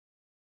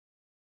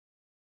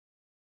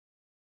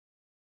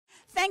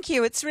Thank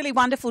you. It's really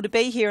wonderful to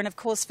be here, and of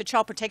course for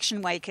Child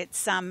Protection Week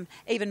it's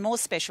even more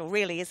special,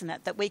 really, isn't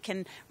it, that we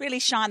can really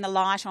shine the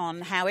light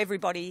on how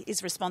everybody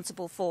is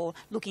responsible for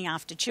looking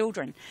after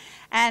children.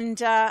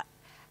 And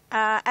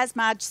as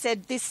Marge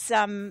said, this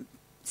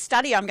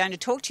study I'm going to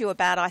talk to you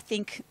about I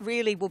think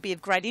really will be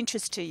of great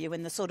interest to you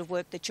in the sort of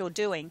work that you're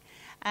doing,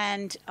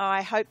 and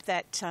I hope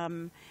that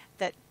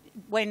that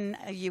when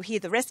you hear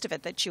the rest of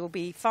it that you'll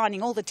be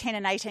finding all the 10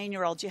 and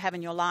 18-year-olds you have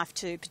in your life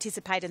to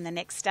participate in the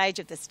next stage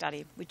of the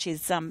study, which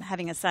is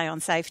having a say on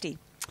safety.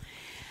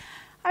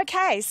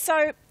 Okay,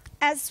 so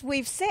as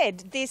we've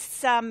said,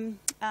 this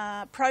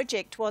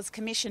project was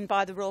commissioned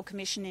by the Royal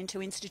Commission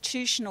into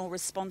institutional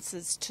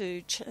responses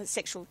to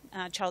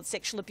child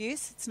sexual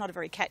abuse. It's not a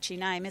very catchy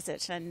name, is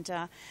it? And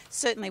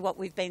certainly what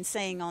we've been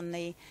seeing on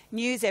the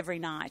news every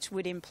night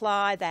would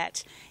imply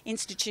that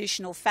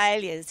institutional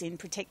failures in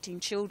protecting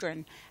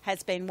children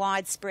has been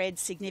widespread,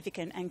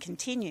 significant and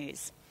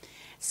continues.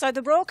 So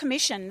the Royal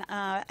Commission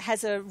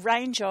has a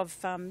range of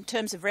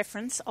terms of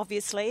reference,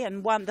 obviously,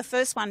 and the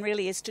first one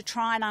really is to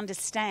try and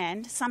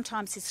understand,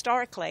 sometimes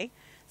historically,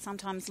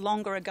 sometimes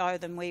longer ago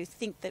than we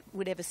think that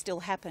would ever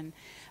still happen,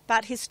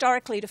 but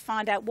historically to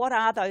find out what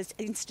are those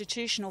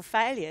institutional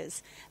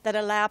failures that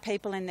allow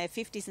people in their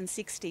 50s and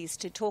 60s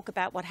to talk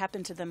about what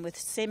happened to them with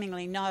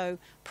seemingly no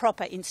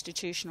proper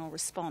institutional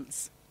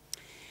response.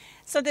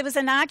 So there was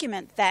an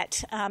argument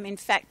that, in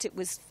fact, it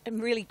was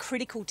really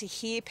critical to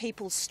hear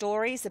people's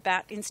stories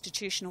about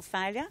institutional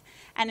failure.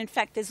 And in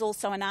fact, there's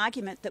also an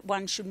argument that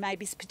one should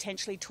maybe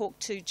potentially talk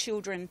to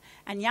children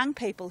and young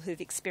people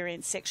who've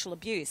experienced sexual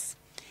abuse.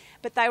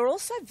 But they were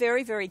also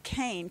very, very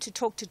keen to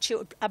talk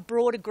to a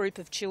broader group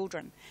of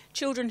children,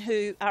 children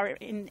who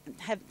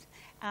have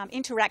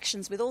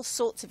interactions with all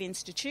sorts of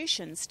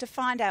institutions, to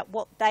find out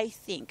what they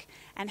think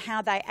and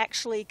how they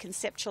actually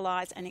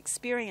conceptualise and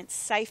experience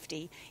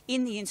safety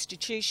in the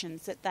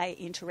institutions that they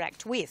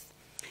interact with.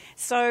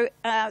 So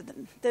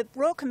the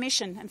Royal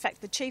Commission, in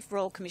fact the Chief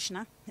Royal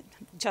Commissioner,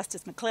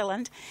 Justice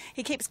McClelland,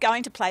 he keeps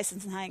going to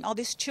places and saying, oh,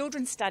 this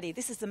children's study,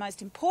 this is the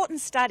most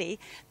important study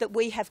that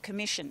we have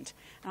commissioned.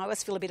 And I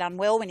always feel a bit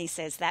unwell when he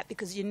says that,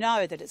 because you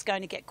know that it's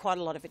going to get quite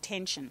a lot of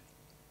attention.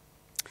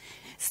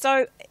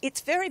 So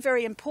it's very,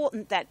 very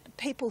important that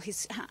people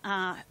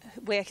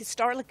where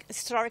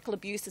historical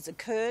abuse has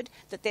occurred,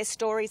 that their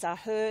stories are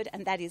heard,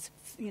 and that is,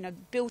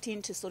 built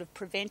into sort of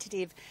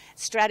preventative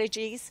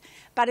strategies.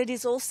 But it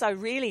is also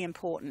really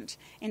important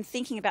in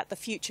thinking about the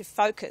future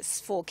focus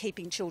for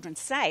keeping children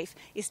safe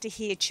is to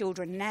hear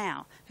children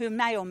now who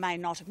may or may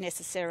not have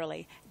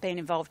necessarily been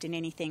involved in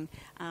anything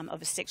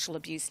of a sexual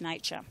abuse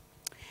nature.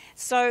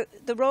 So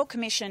the Royal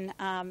Commission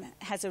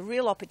has a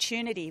real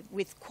opportunity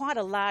with quite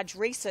a large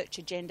research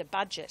agenda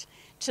budget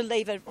to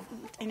leave an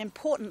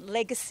important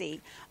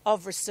legacy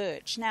of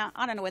research. Now,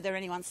 I don't know whether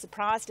anyone's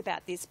surprised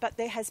about this, but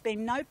there has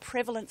been no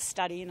prevalent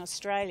study in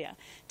Australia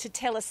to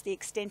tell us the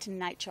extent and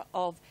nature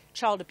of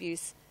child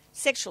abuse,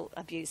 sexual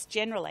abuse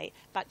generally,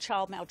 but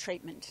child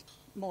maltreatment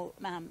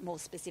more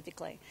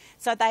specifically.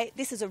 So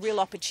this is a real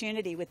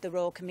opportunity with the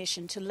Royal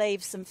Commission to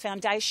leave some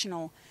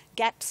foundational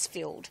gaps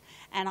filled,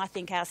 and I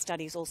think our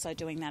study is also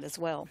doing that as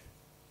well.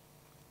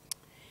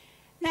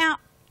 Now,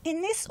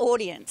 in this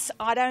audience,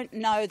 I don't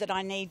know that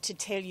I need to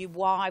tell you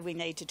why we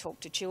need to talk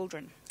to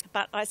children,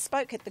 but I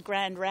spoke at the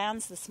Grand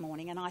Rounds this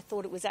morning and I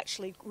thought it was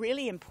actually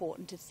really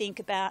important to think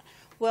about,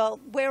 well,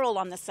 we're all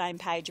on the same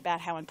page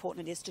about how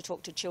important it is to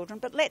talk to children,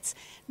 but let's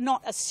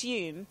not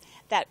assume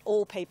that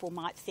all people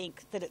might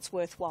think that it's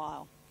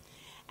worthwhile.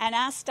 And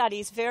our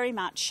study is very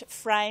much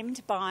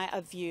framed by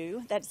a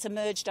view that's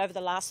emerged over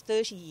the last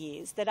 30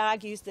 years that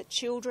argues that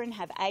children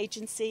have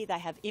agency, they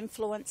have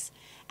influence,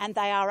 and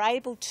they are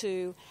able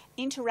to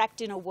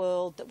interact in a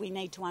world that we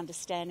need to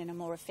understand in a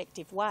more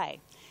effective way.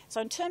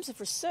 So in terms of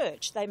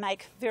research, they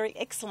make very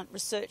excellent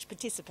research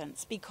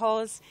participants,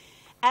 because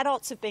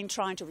adults have been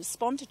trying to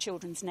respond to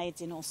children's needs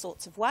in all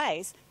sorts of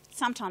ways,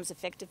 sometimes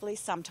effectively,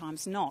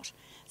 sometimes not.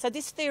 So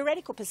this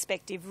theoretical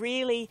perspective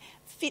really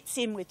fits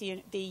in with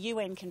the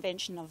UN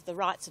Convention of the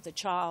Rights of the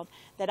Child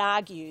that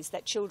argues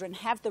that children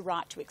have the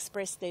right to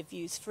express their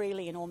views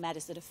freely in all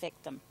matters that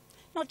affect them.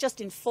 Not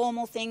just in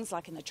formal things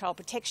like in the child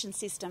protection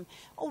system,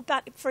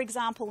 but, for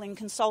example, in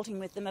consulting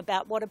with them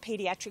about what a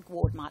paediatric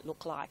ward might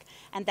look like,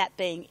 and that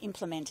being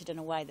implemented in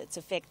a way that's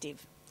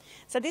effective.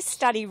 So this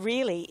study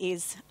really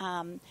is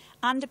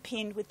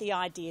underpinned with the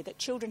idea that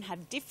children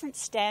have different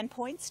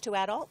standpoints to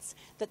adults,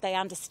 that they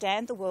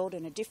understand the world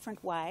in a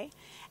different way.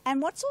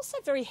 And what's also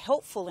very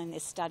helpful in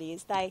this study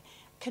is they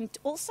can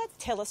also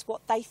tell us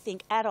what they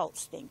think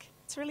adults think.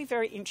 It's really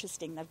very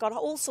interesting. They've got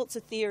all sorts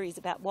of theories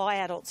about why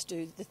adults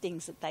do the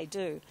things that they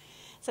do.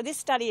 So this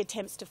study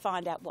attempts to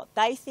find out what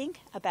they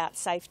think about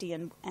safety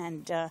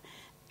and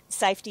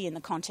safety in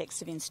the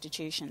context of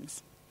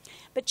institutions.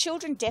 But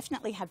children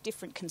definitely have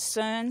different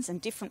concerns and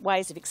different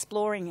ways of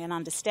exploring and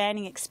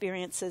understanding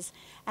experiences,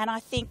 and I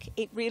think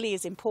it really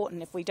is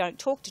important. If we don't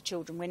talk to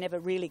children, we're never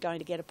really going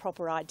to get a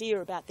proper idea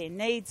about their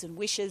needs and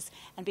wishes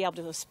and be able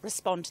to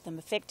respond to them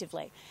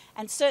effectively.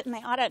 And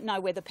certainly I don't know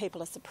whether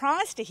people are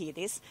surprised to hear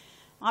this,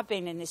 I've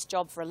been in this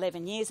job for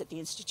 11 years at the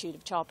Institute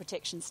of Child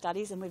Protection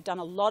Studies, and we've done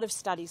a lot of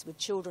studies with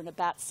children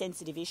about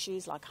sensitive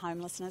issues like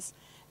homelessness,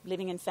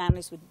 living in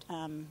families with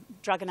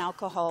drug and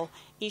alcohol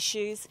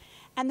issues,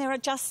 and there are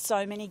just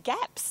so many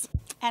gaps.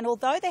 And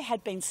although there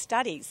had been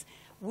studies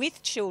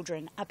with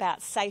children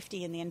about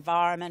safety in the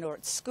environment or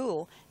at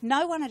school,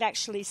 no one had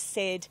actually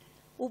said,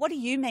 well, what do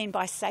you mean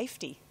by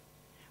safety?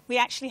 We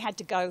actually had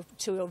to go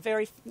to a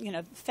very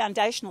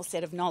foundational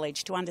set of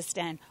knowledge to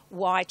understand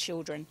why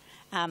children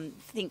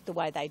think the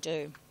way they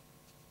do.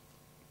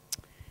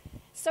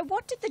 So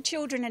what did the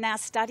children in our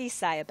study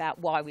say about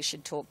why we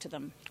should talk to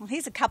them? Well,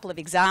 here's a couple of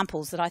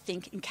examples that I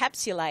think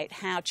encapsulate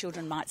how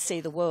children might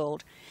see the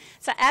world.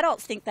 So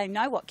adults think they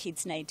know what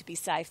kids need to be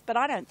safe, but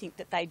I don't think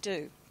that they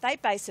do. They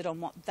base it on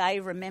what they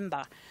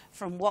remember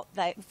from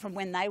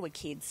when they were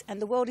kids,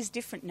 and the world is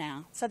different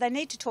now. So they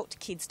need to talk to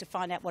kids to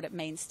find out what it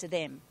means to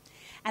them.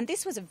 And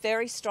this was a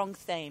very strong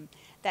theme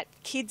that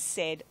kids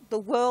said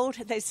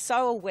they're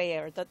so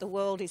aware that the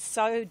world is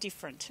so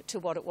different to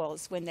what it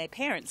was when their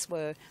parents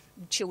were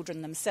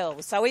children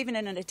themselves. So even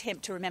in an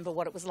attempt to remember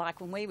what it was like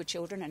when we were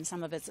children, and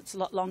some of us it's a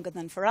lot longer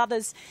than for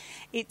others,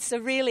 it's a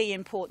really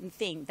important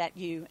thing that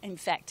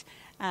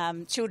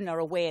children are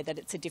aware that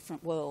it's a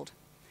different world.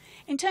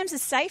 In terms of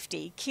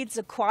safety, kids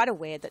are quite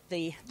aware that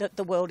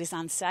the world is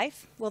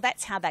unsafe. Well,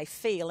 that's how they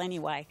feel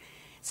anyway.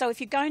 So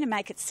if you're going to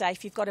make it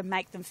safe, you've got to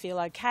make them feel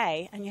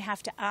okay, and you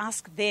have to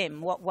ask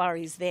them what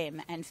worries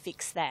them and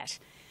fix that.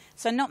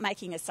 So not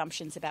making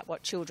assumptions about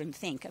what children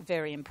think are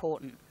very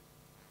important.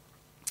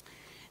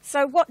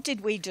 So what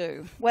did we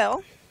do?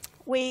 Well,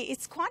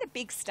 it's quite a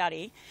big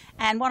study,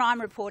 and what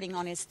I'm reporting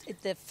on is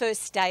the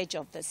first stage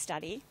of the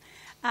study.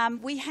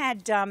 We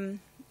had,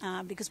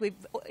 because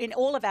in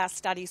all of our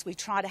studies we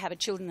try to have a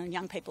children and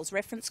young people's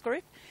reference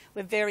group.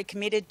 We're very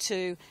committed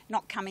to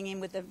not coming in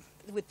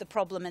with the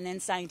problem and then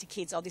saying to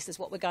kids, oh, this is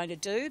what we're going to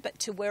do, but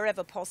to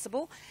wherever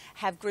possible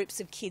have groups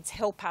of kids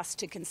help us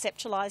to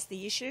conceptualise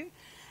the issue.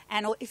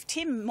 And if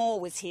Tim Moore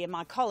was here,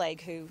 my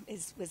colleague who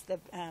was the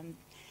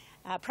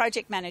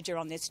project manager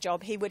on this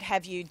job, he would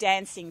have you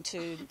dancing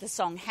to the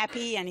song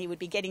Happy, and he would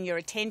be getting your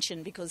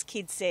attention because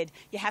kids said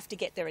you have to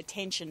get their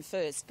attention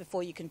first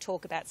before you can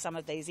talk about some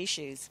of these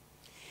issues.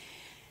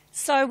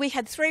 So we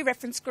had 3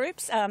 reference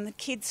groups,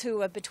 kids who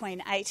were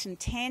between 8 and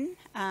 10,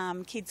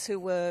 kids who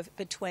were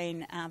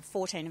between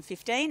 14 and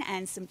 15,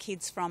 and some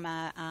kids from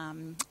a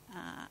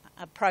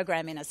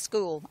program in a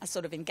school, a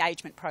sort of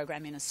engagement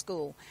program in a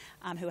school,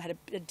 who had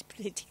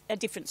a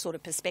different sort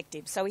of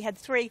perspective. So we had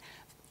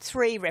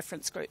three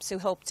reference groups who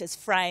helped us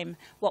frame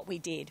what we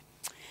did.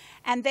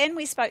 And then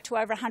we spoke to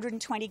over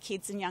 120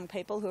 kids and young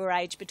people who were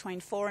aged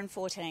between 4 and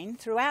 14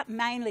 throughout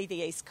mainly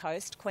the East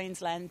Coast,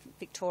 Queensland,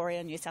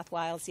 Victoria, New South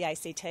Wales, the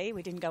ACT.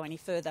 We didn't go any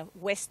further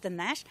west than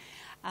that,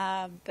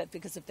 but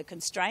because of the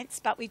constraints.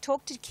 But we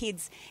talked to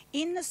kids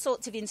in the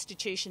sorts of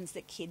institutions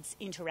that kids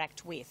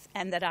interact with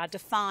and that are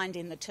defined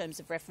in the terms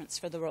of reference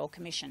for the Royal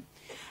Commission.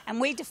 And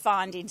we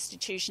defined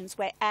institutions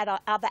where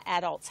other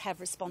adults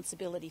have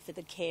responsibility for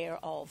the care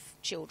of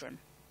children.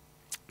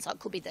 So it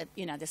could be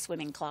the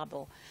swimming club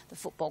or the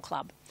football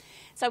club.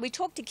 So we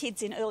talked to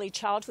kids in early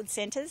childhood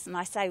centres, and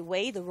I say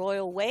we, the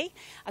royal we.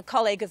 A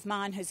colleague of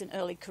mine who's an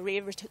early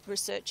career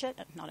researcher,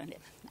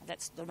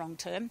 that's the wrong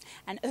term,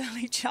 an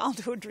early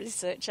childhood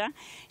researcher.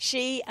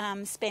 She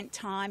spent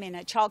time in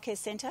a childcare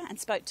centre and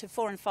spoke to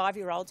 4 and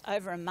 5-year-olds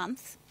over a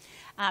month,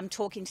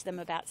 talking to them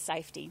about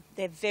safety.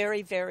 They're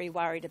very, very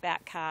worried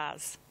about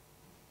cars.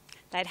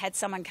 They'd had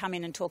someone come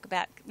in and talk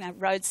about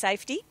road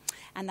safety,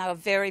 and they were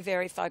very,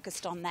 very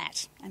focused on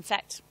that. In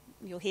fact,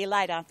 you'll hear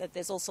later that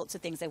there's all sorts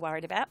of things they're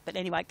worried about, but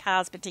anyway,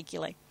 cars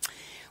particularly.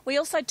 We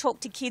also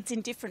talked to kids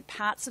in different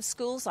parts of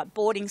schools, like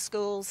boarding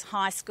schools,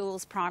 high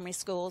schools, primary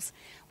schools.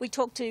 We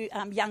talked to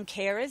young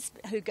carers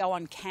who go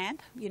on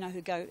camp,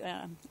 who go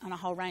on a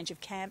whole range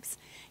of camps,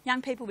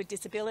 young people with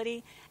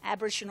disability,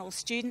 Aboriginal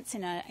students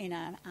in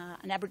an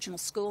Aboriginal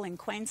school in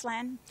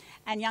Queensland,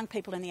 and young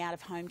people in the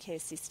out-of-home care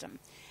system.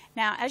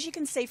 Now, as you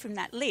can see from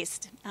that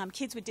list,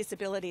 kids with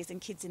disabilities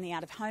and kids in the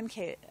out-of-home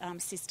care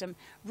system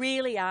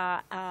really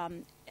are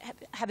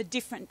have a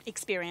different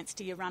experience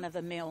to your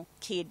run-of-the-mill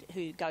kid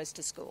who goes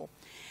to school.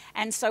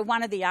 And so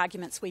one of the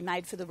arguments we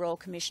made for the Royal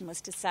Commission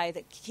was to say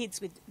that kids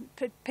with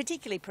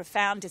particularly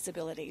profound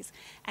disabilities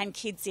and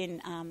kids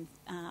in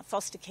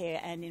foster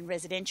care and in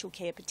residential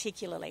care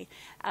particularly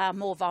are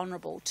more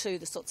vulnerable to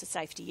the sorts of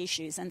safety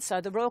issues. And so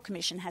the Royal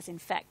Commission has in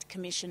fact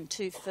commissioned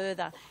 2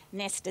 further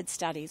nested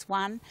studies.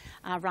 One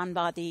run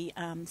by the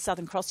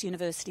Southern Cross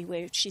University,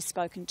 where she's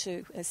spoken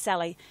to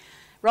Sally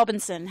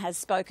Robinson has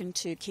spoken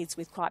to kids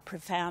with quite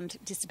profound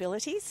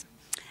disabilities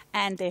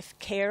and their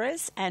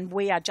carers, and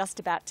we are just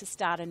about to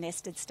start a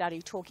nested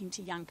study talking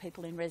to young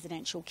people in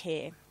residential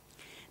care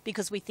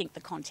because we think the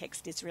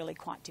context is really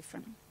quite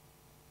different.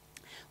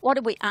 What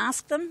did we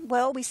ask them?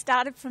 Well, we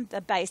started from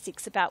the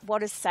basics about what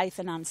does safe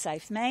and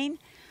unsafe mean.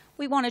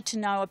 We wanted to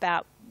know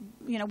about,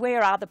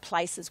 where are the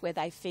places where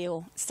they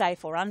feel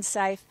safe or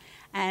unsafe,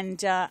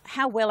 and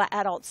how well are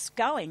adults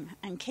going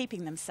and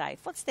keeping them safe?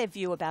 What's their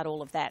view about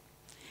all of that?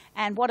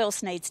 and what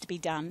else needs to be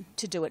done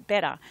to do it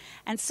better.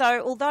 And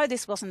so although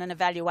this wasn't an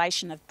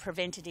evaluation of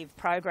preventative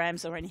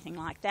programs or anything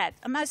like that,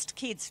 most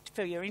kids,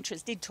 for your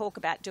interest, did talk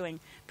about doing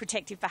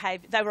protective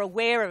behaviour. They were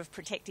aware of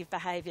protective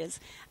behaviours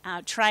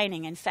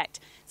training. In fact,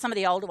 some of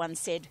the older ones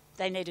said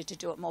they needed to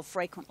do it more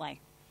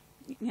frequently,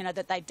 you know,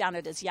 that they'd done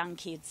it as young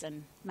kids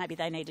and maybe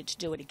they needed to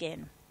do it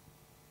again.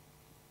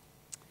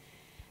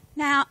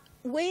 Now,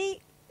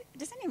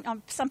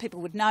 some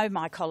people would know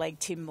my colleague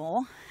Tim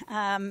Moore.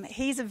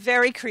 He's a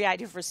very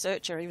creative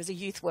researcher. He was a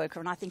youth worker,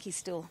 and I think he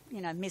still,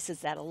 you know,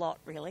 misses that a lot,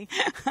 really.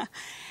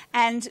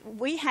 And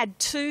we had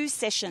 2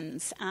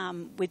 sessions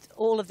with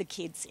all of the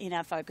kids in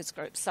our focus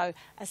group. So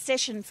a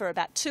session for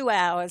about 2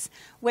 hours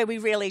where we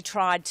really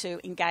tried to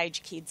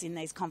engage kids in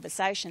these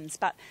conversations.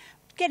 But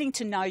getting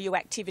to know you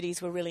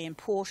activities were really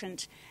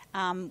important.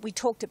 We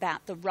talked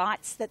about the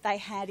rights that they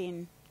had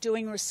in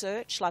doing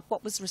research, like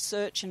what was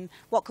research and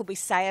what could we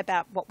say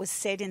about what was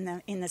said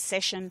in the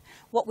session,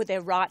 what were their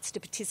rights to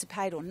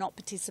participate or not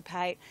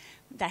participate.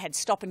 They had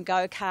stop and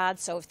go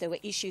cards, so if there were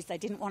issues they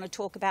didn't want to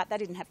talk about, they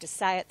didn't have to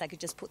say it, they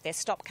could just put their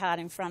stop card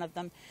in front of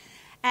them.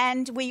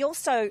 And we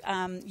also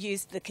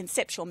used the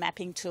conceptual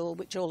mapping tool,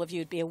 which all of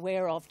you would be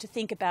aware of, to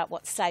think about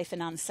what safe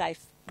and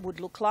unsafe would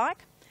look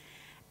like.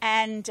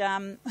 And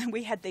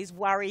we had these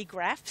worry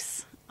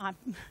graphs.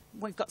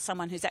 We've got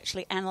someone who's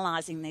actually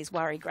analysing these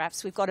worry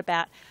graphs. We've got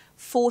about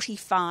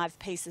 45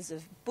 pieces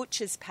of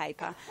butcher's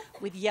paper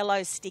with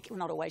yellow well,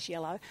 not always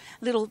yellow,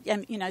 little,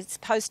 you know,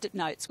 post-it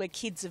notes where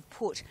kids have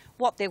put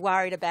what they're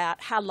worried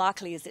about, how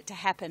likely is it to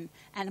happen,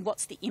 and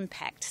what's the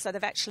impact. So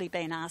they've actually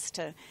been asked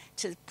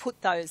to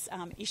put those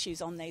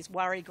issues on these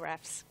worry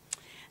graphs.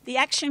 The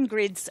action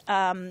grids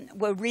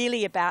were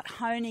really about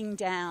honing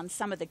down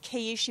some of the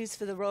key issues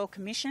for the Royal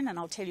Commission, and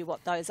I'll tell you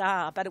what those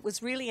are, but it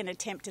was really an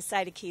attempt to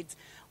say to kids,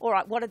 all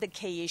right, what are the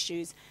key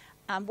issues?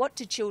 What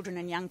do children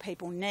and young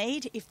people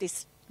need if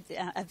this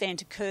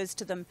event occurs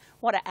to them?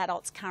 What are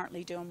adults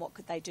currently doing? What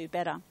could they do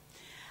better?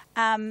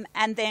 And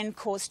then, of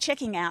course,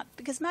 checking out,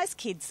 because most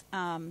kids,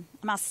 I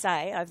must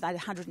say, of the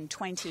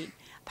 120,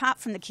 apart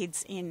from the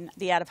kids in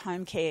the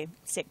out-of-home care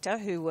sector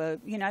who were,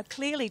 you know,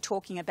 clearly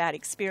talking about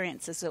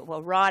experiences that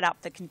were right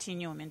up the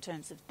continuum in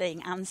terms of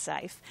being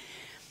unsafe,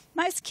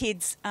 most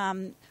kids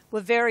were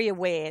very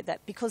aware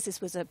that because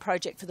this was a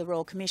project for the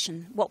Royal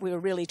Commission, what we were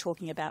really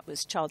talking about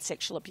was child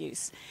sexual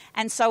abuse.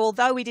 And so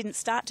although we didn't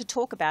start to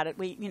talk about it,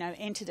 we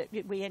entered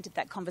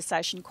that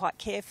conversation quite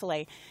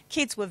carefully.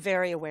 Kids were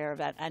very aware of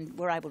it and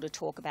were able to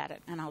talk about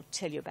it, and I'll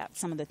tell you about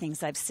some of the things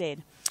they've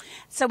said.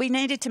 So we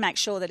needed to make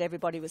sure that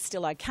everybody was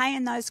still okay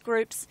in those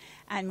groups,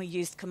 and we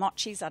used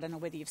komochis. I don't know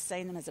whether you've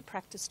seen them as a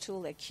practice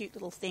tool. They're cute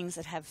little things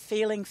that have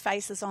feeling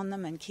faces on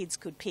them, and kids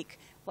could pick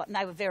what, and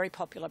they were very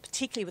popular,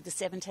 particularly with the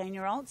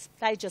 17-year-olds.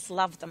 They just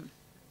loved them.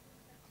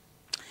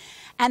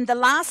 And the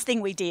last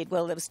thing we did,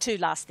 well, there was 2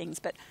 last things,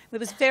 but it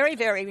was very,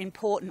 very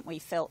important, we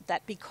felt,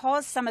 that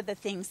because some of the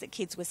things that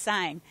kids were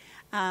saying,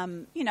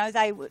 you know,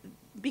 they were,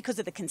 because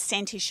of the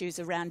consent issues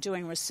around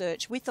doing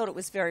research, we thought it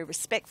was very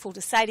respectful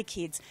to say to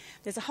kids,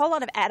 there's a whole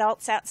lot of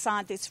adults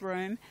outside this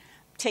room,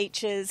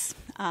 teachers,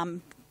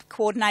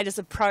 coordinators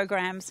of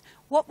programs,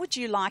 what would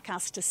you like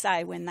us to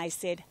say when they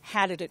said,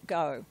 how did it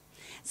go?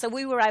 So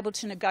we were able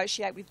to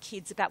negotiate with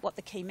kids about what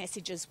the key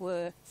messages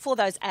were for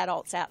those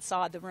adults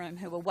outside the room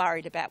who were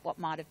worried about what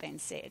might have been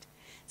said.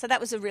 So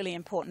that was a really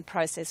important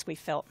process, we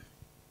felt.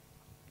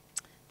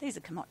 These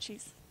are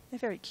komochis. They're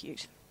very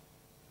cute.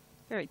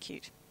 Very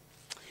cute.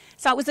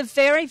 So it was a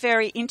very,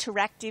 very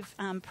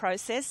interactive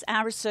process.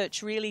 Our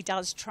research really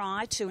does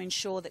try to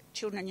ensure that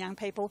children and young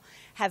people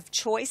have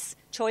choice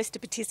to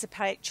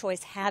participate,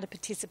 choice how to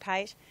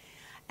participate.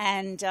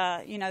 And,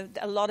 you know,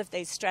 a lot of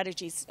these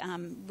strategies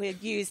were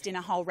used in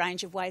a whole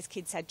range of ways.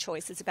 Kids had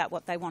choices about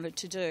what they wanted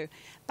to do.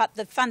 But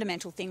the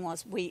fundamental thing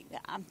was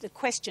the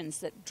questions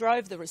that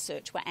drove the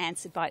research were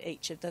answered by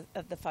each of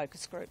the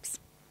focus groups.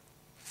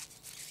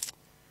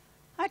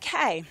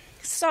 Okay,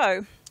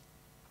 so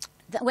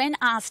when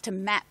asked to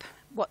map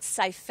what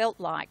safe felt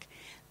like,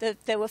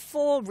 there were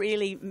 4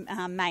 really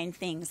main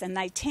things, and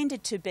they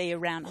tended to be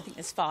around, I think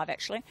there's 5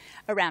 actually,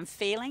 around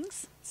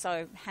feelings.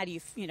 So how do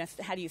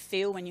you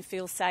feel when you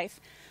feel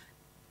safe?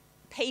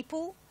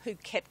 People who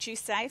kept you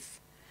safe,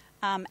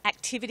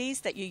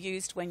 activities that you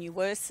used when you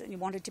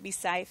wanted to be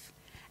safe,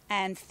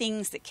 and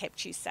things that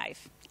kept you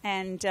safe.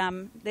 And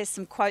there's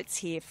some quotes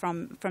here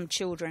from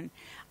children.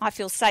 I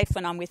feel safe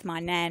when I'm with my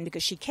nan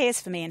because she cares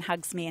for me and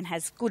hugs me and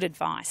has good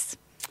advice.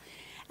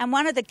 And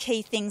one of the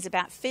key things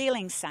about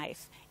feeling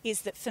safe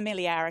is that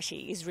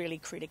familiarity is really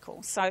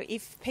critical. So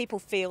if people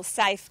feel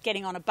safe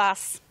getting on a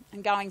bus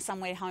and going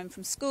somewhere home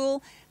from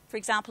school, for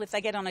example, if they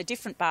get on a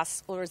different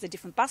bus or as a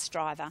different bus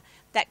driver,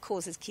 that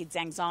causes kids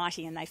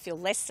anxiety and they feel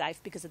less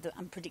safe because of the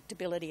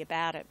unpredictability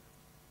about it.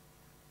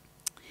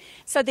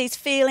 So these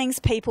feelings,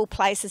 people,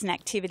 places and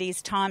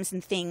activities, times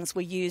and things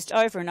were used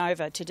over and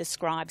over to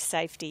describe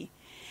safety.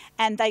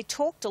 And they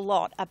talked a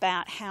lot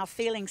about how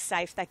feeling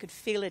safe, they could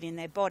feel it in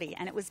their body.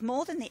 And it was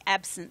more than the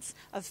absence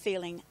of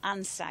feeling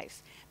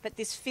unsafe. But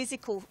this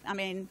physical, I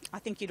mean, I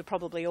think you'd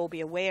probably all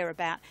be aware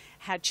about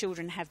how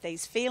children have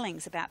these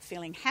feelings about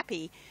feeling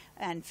happy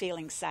and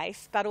feeling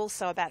safe, but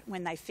also about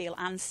when they feel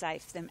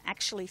unsafe, them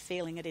actually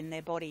feeling it in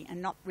their body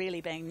and not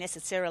really being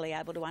necessarily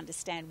able to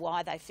understand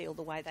why they feel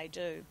the way they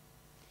do.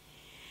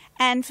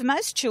 And for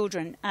most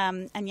children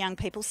and young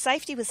people,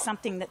 safety was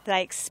something that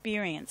they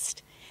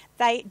experienced.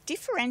 They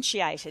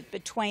differentiated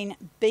between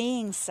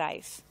being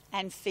safe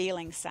and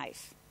feeling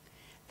safe.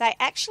 They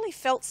actually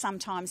felt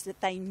sometimes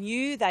that they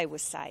knew they were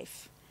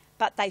safe,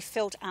 but they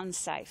felt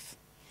unsafe.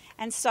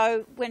 And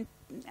so when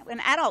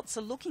adults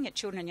are looking at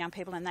children and young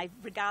people and they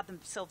regard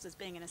themselves as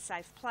being in a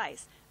safe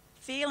place,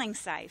 feeling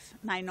safe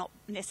may not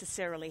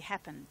necessarily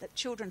happen. That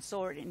children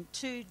saw it in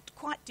two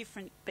quite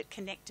different but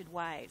connected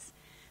ways,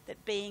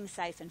 that being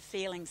safe and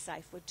feeling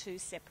safe were two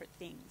separate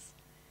things.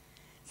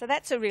 So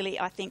that's really,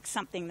 I think,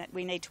 something that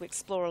we need to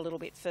explore a little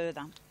bit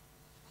further.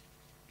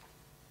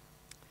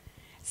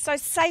 So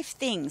safe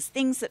things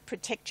that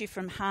protect you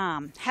from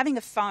harm. Having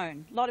a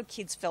phone. A lot of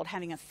kids felt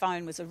having a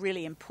phone was a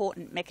really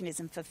important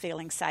mechanism for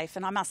feeling safe.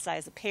 And I must say,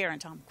 as a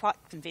parent, I'm quite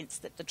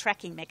convinced that the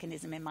tracking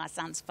mechanism in my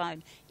son's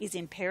phone is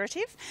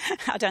imperative.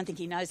 I don't think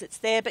he knows it's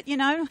there, but, you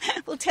know,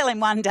 we'll tell him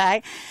one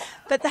day.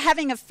 But the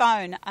having a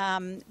phone,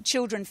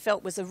 children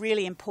felt was a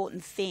really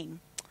important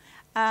thing.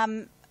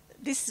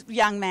 This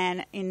young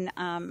man in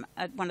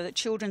at one of the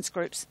children's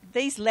groups,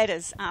 these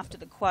letters after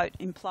the quote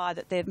imply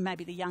that they're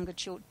maybe the younger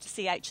children,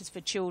 CH is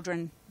for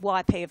children,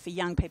 YP are for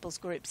young people's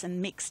groups,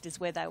 and mixed is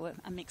where they were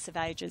a mix of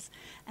ages,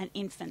 and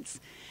infants.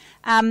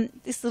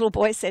 This little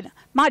boy said,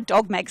 "My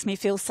dog makes me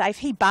feel safe.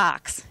 He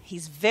barks.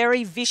 He's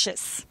very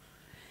vicious.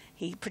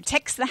 He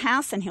protects the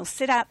house and he'll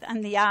sit out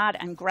in the yard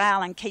and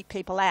growl and keep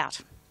people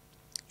out."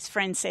 His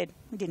friend said,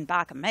 "He didn't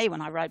bark at me when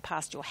I rode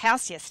past your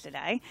house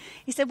yesterday."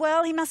 He said,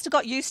 "Well, he must have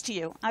got used to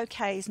you."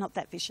 Okay, he's not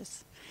that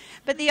vicious.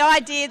 But the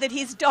idea that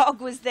his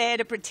dog was there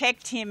to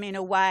protect him in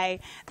a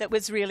way that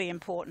was really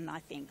important,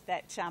 I think,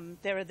 that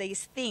there are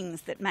these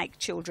things that make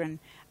children,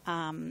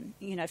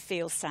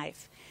 feel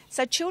safe.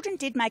 So children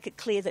did make it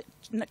clear that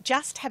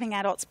just having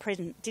adults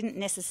present didn't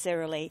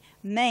necessarily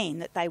mean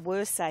that they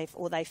were safe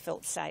or they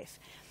felt safe.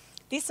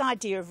 This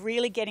idea of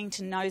really getting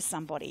to know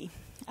somebody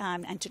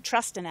and to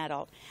trust an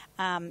adult,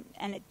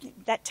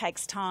 that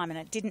takes time, and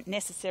it didn't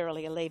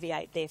necessarily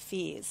alleviate their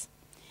fears.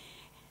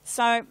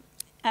 So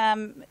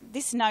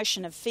this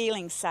notion of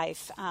feeling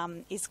safe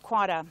is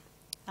quite a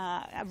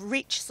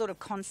rich sort of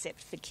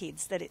concept for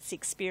kids, that it's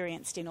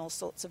experienced in all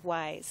sorts of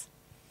ways.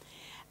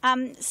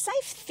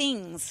 Safe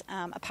things,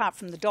 apart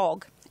from the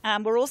dog,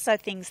 were also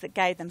things that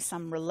gave them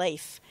some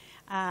relief.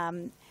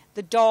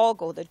 The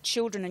dog or the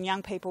children and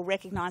young people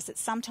recognised that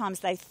sometimes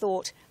they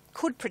thought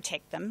could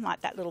protect them,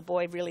 like that little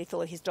boy really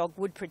thought his dog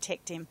would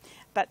protect him,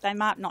 but they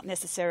might not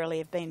necessarily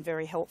have been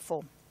very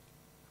helpful.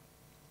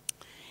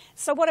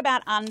 So what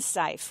about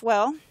unsafe?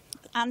 Well,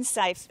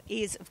 unsafe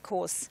is, of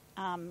course,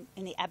 in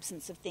the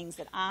absence of things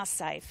that are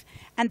safe,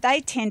 and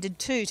they tended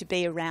to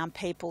be around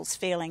people's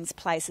feelings,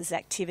 places,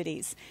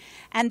 activities.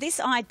 And this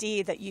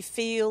idea that you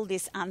feel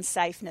this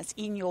unsafeness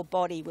in your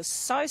body was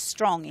so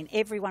strong in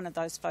every one of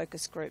those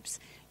focus groups.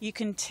 You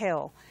can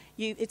tell.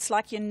 It's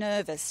like you're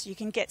nervous, you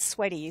can get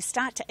sweaty, you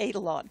start to eat a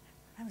lot.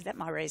 Oh, is that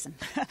my reason?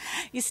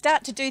 You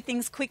start to do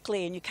things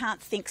quickly and you can't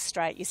think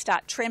straight, you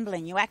start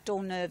trembling, you act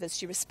all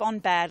nervous, you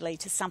respond badly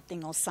to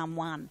something or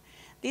someone.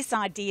 This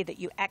idea that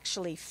you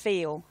actually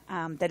feel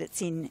that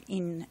it's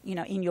in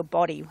your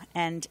body,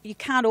 and you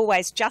can't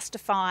always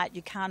justify it,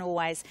 you can't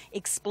always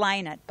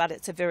explain it, but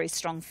it's a very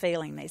strong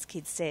feeling, these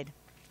kids said.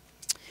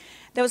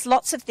 There was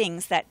lots of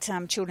things that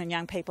children and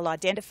young people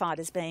identified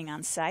as being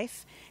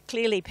unsafe.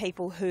 Clearly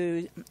people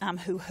who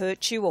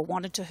hurt you or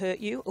wanted to hurt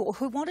you, or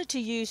who wanted to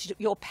use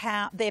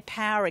their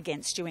power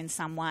against you in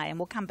some way, and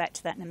we'll come back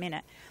to that in a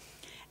minute.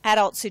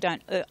 Adults who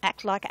don't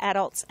act like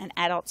adults, and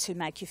adults who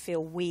make you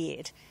feel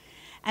weird.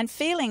 And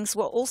feelings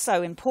were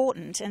also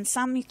important, and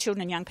some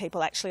children and young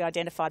people actually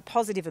identified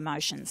positive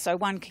emotions. So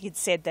one kid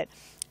said that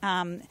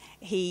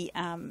he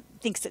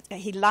thinks that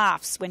he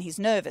laughs when he's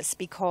nervous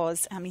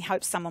because he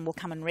hopes someone will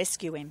come and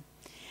rescue him.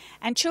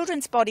 And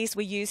children's bodies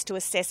were used to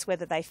assess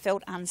whether they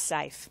felt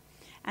unsafe.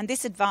 And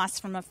this advice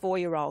from a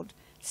 4-year-old,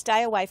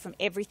 stay away from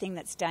everything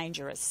that's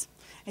dangerous.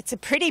 It's a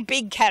pretty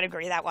big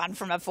category, that one,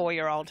 from a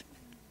 4-year-old.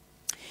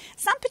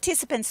 Some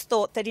participants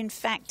thought that in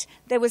fact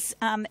there was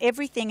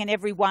everything and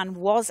everyone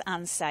was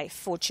unsafe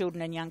for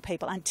children and young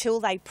people until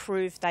they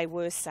proved they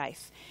were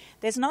safe.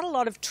 There's not a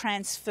lot of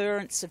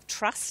transference of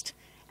trust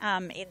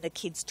in the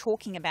kids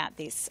talking about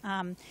this.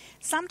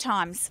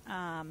 Sometimes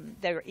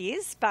there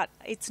is, but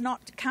it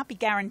can't be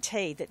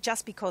guaranteed that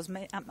just because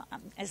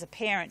as a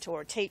parent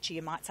or a teacher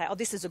you might say, oh,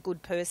 this is a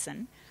good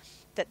person,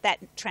 that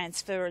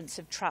transference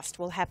of trust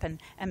will happen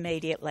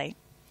immediately.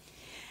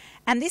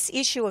 And this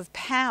issue of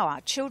power,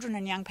 children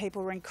and young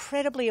people were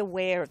incredibly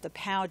aware of the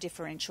power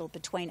differential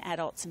between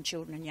adults and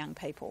children and young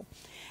people.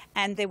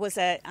 And there was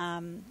a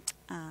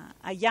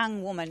a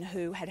young woman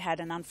who had had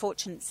an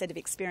unfortunate set of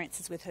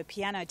experiences with her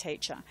piano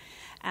teacher,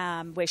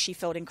 where she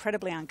felt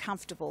incredibly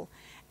uncomfortable.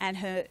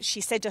 And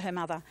she said to her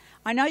mother,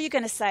 "I know you're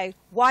going to say,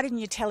 why didn't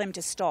you tell him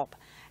to stop?"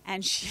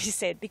 And she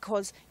said,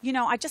 "Because,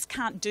 I just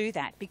can't do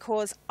that,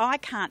 because I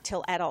can't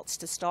tell adults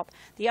to stop.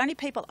 The only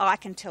people I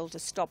can tell to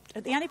stop,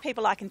 the only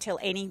people I can tell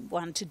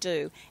anyone to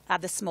do are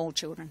the small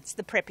children,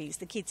 the preppies,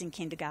 the kids in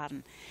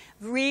kindergarten."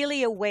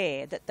 Really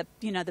aware that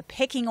the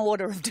pecking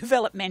order of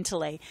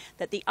developmentally,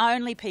 that the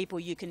only people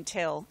you can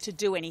tell to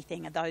do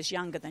anything are those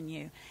younger than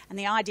you. And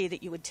the idea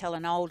that you would tell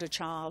an older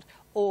child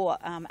or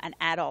an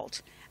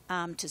adult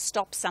to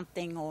stop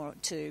something or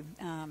to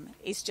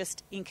is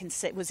just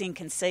was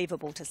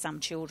inconceivable to some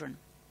children.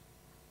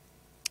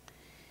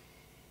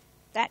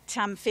 That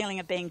feeling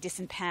of being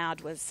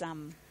disempowered was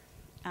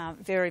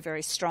very,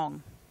 very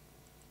strong.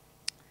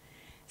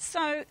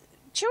 So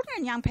children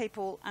and young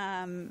people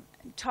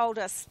told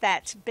us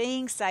that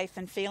being safe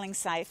and feeling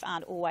safe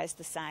aren't always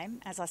the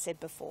same, as I said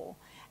before.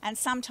 And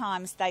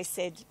sometimes they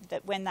said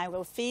that when they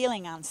were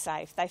feeling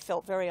unsafe, they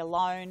felt very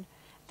alone,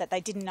 that they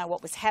didn't know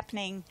what was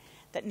happening,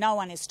 that no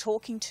one is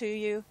talking to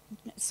you.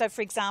 So,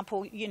 for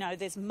example,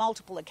 there's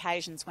multiple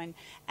occasions when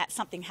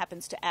something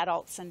happens to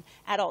adults and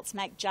adults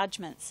make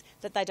judgments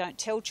that they don't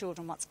tell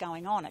children what's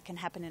going on. It can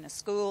happen in a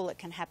school, it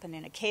can happen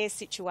in a care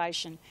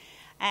situation.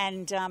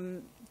 And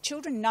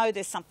children know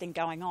there's something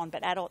going on,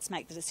 but adults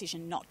make the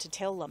decision not to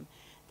tell them.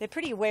 They're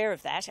pretty aware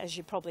of that, as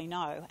you probably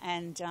know,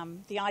 and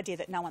the idea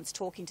that no one's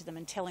talking to them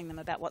and telling them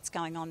about what's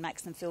going on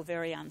makes them feel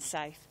very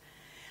unsafe.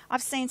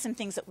 I've seen some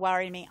things that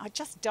worry me. I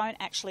just don't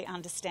actually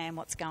understand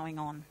what's going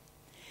on.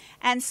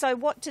 And so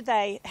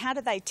how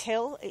do they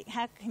tell?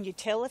 How can you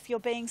tell if you're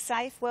being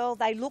safe? Well,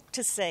 they look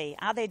to see,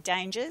 are there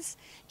dangers?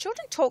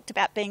 Children talked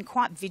about being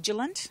quite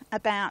vigilant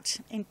about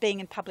being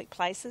in public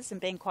places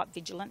and being quite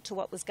vigilant to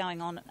what was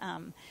going on,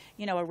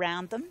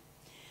 around them.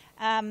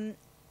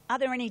 Are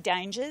there any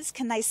dangers?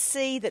 Can they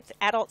see that the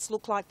adults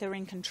look like they're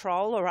in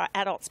control, or are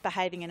adults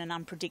behaving in an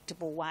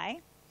unpredictable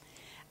way?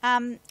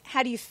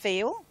 How do you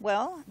feel?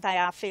 Well,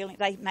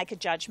 they make a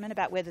judgment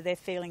about whether they're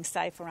feeling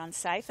safe or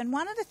unsafe. And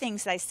one of the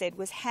things they said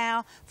was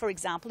how, for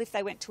example, if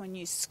they went to a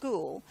new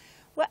school,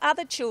 how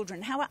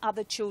are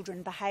other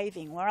children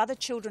behaving? Were other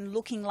children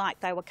looking like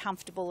they were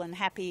comfortable and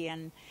happy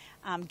and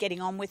getting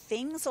on with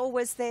things? Or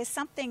was there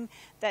something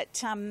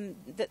that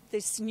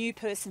this new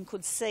person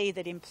could see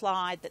that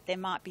implied that there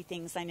might be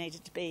things they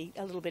needed to be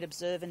a little bit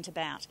observant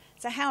about?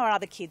 So how are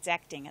other kids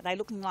acting? Are they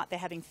looking like they're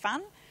having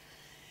fun?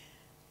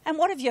 And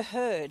what have you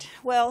heard?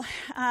 Well,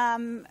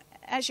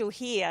 as you'll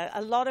hear,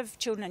 a lot of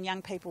children and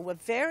young people were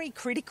very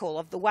critical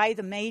of the way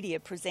the media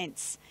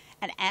presents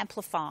and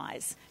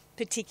amplifies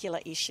particular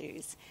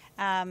issues.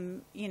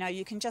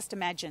 You can just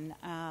imagine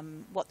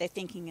what they're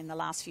thinking in the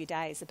last few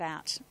days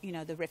about,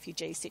 the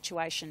refugee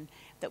situation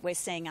that we're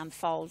seeing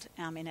unfold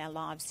in our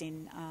lives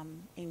in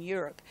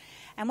Europe.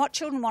 And what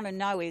children want to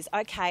know is,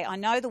 okay, I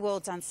know the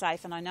world's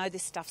unsafe and I know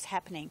this stuff's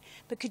happening,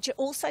 but could you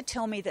also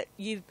tell me that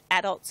you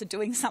adults are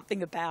doing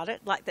something about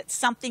it, like that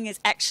something is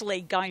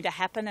actually going to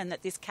happen and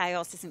that this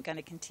chaos isn't going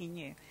to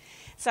continue?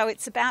 So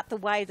it's about the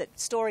way that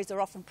stories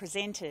are often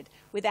presented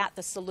without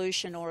the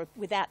solution or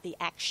without the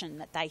action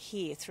that they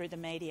hear through the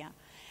media.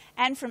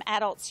 And from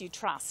adults you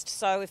trust.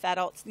 So if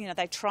adults,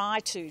 they try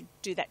to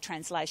do that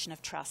translation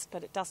of trust,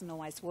 but it doesn't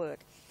always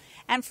work.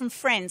 And from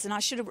friends, and I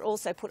should have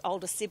also put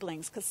older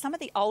siblings, because some of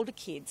the older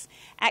kids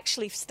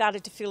actually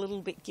started to feel a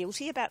little bit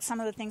guilty about some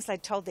of the things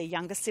they'd told their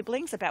younger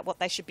siblings about what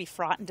they should be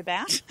frightened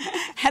about.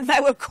 And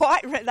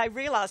they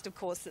realised, of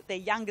course, that their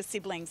younger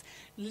siblings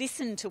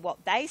listened to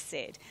what they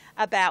said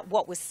about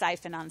what was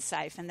safe and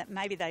unsafe, and that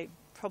maybe they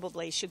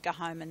probably should go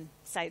home and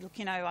say, look,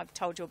 I've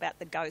told you about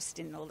the ghost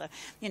in or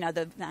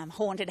the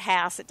haunted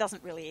house. It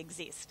doesn't really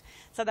exist.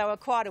 So they were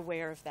quite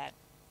aware of that.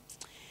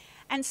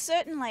 And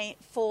certainly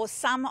for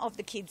some of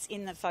the kids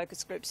in the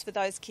focus groups, for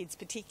those kids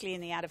particularly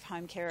in the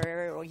out-of-home care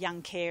area or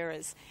young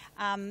carers,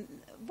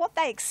 what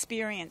they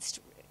experienced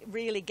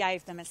really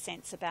gave them a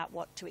sense about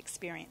what to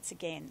experience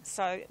again.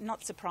 So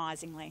not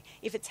surprisingly,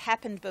 if it's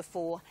happened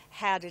before,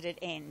 how did it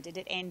end? Did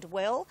it end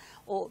well,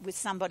 or with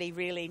somebody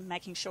really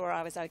making sure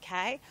I was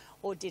okay,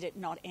 or did it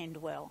not end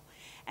well?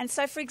 And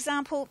so, for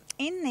example,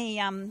 in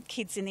the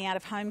kids in the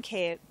out-of-home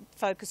care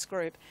focus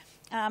group,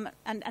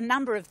 a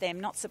number of them,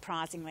 not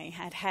surprisingly,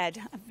 had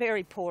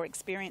very poor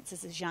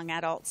experiences as young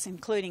adults,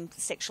 including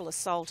sexual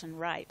assault and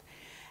rape.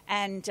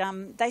 And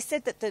they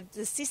said that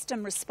the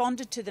system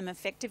responded to them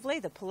effectively.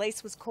 The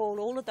police was called.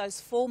 All of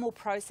those formal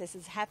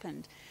processes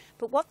happened.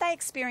 But what they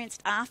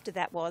experienced after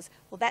that was,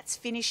 well, that's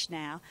finished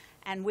now,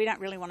 and we don't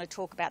really want to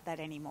talk about that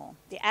anymore.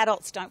 The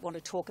adults don't want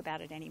to talk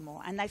about it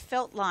anymore. And they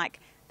felt like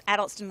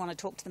adults didn't want to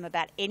talk to them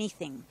about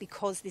anything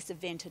because this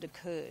event had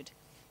occurred.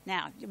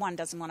 Now, one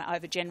doesn't want to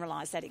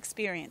overgeneralise that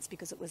experience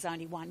because it was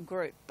only one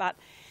group, but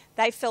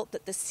they felt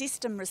that the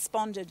system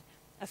responded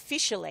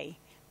officially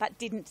but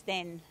didn't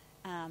then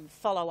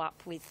follow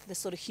up with the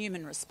sort of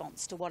human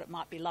response to what it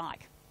might be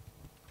like.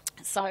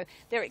 So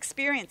their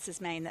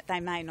experiences mean that they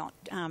may not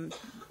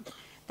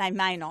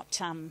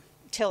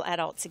tell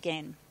adults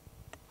again.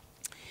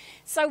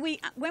 So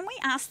when we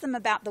asked them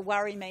about the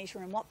worry meter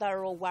and what they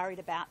were all worried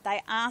about,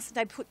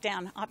 they put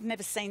down, I've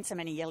never seen so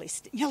many yellow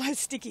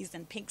stickies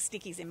and pink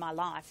stickies in my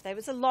life. There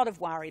was a lot of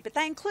worry, but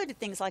they included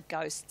things like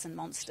ghosts and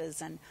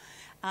monsters and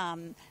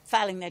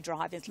failing their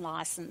driver's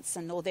licence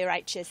or their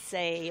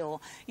HSC or,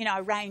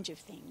 a range of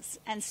things.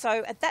 And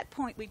so at that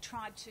point we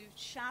tried to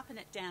sharpen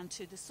it down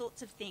to the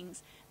sorts of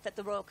things that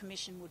the Royal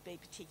Commission would be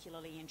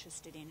particularly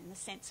interested in the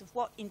sense of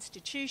what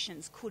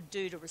institutions could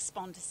do to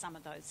respond to some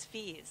of those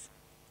fears.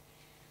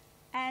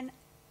 And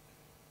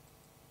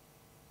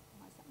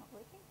why is that not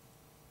working?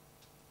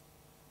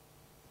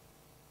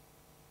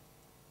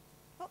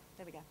 Oh,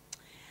 there we go.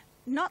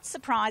 Not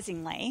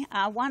surprisingly,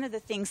 one of the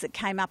things that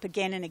came up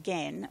again and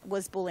again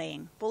was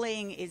bullying.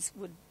 Bullying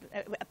would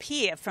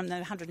appear from the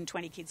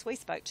 120 kids we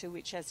spoke to,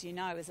 which, as you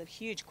know, is a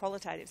huge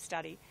qualitative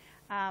study,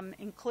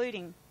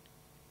 including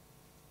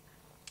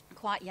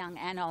quite young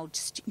and old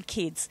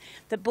kids,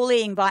 that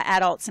bullying by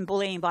adults and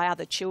bullying by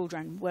other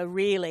children were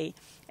really,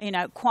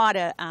 quite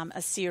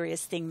a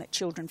serious thing that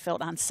children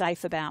felt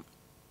unsafe about.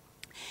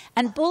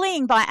 And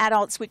bullying by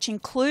adults, which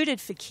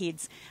included for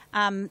kids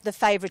the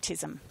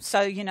favouritism.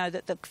 So,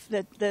 that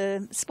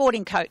the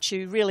sporting coach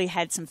who really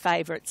had some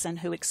favourites and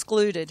who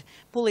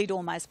bullied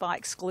almost by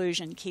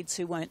exclusion kids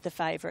who weren't the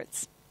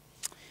favourites.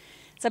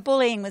 So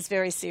bullying was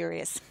very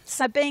serious.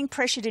 So being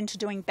pressured into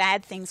doing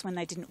bad things when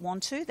they didn't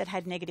want to, that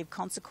had negative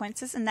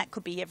consequences, and that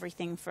could be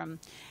everything from,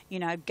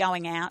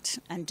 going out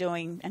and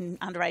doing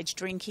underage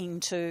drinking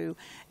to,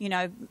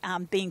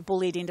 being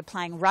bullied into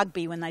playing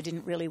rugby when they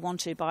didn't really want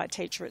to by a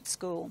teacher at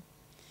school.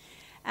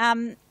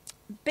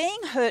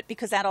 Being hurt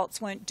because adults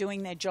weren't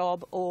doing their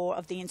job or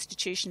of the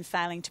institution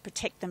failing to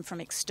protect them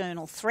from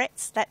external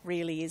threats, that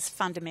really is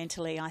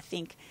fundamentally, I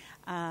think,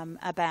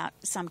 about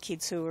some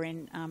kids who are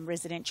in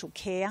residential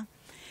care.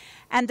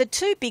 And the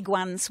two big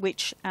ones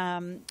which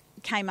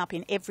came up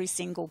in every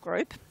single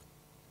group,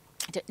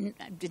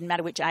 didn't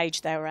matter which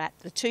age they were at,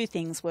 the two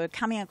things were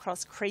coming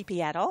across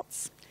creepy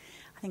adults.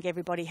 I think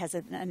everybody has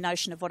a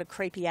notion of what a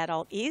creepy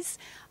adult is.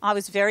 I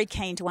was very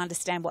keen to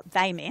understand what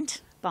they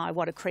meant by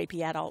what a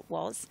creepy adult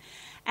was.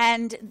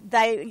 And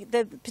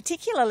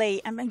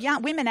particularly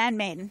young women and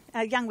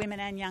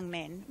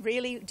men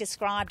really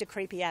described a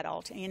creepy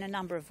adult in a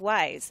number of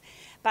ways,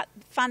 but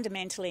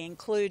fundamentally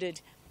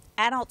included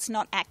adults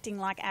not acting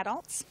like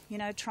adults,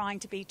 trying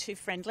to be too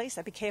friendly.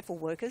 So be careful,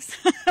 workers,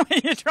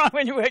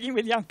 when you're working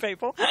with young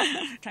people.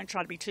 Don't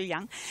try to be too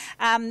young.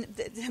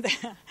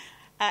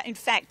 In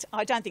fact,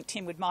 I don't think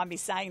Tim would mind me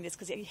saying this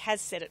because he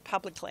has said it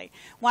publicly.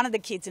 One of the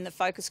kids in the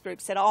focus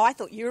group said, I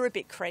thought you were a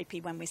bit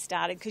creepy when we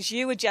started because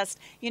you were just,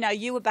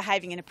 you were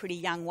behaving in a pretty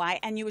young way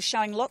and you were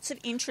showing lots of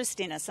interest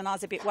in us, and I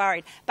was a bit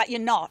worried. But you're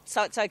not,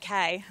 so it's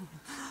okay.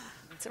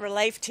 It's a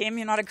relief, Tim.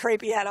 You're not a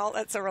creepy adult.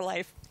 That's a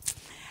relief.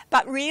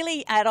 But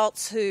really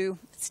adults who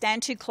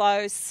stand too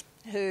close,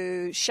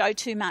 who show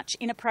too much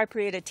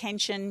inappropriate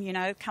attention,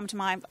 come to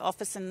my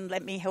office and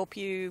let me help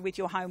you with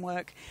your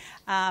homework,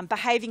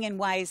 behaving in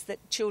ways that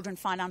children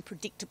find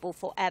unpredictable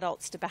for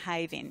adults to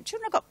behave in.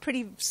 Children have got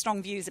pretty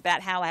strong views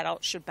about how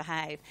adults should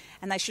behave,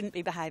 and they shouldn't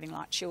be behaving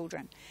like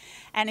children.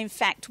 And in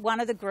fact, one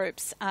of the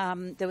groups,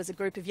 there was a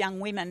group of young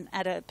women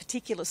at a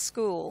particular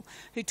school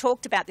who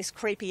talked about this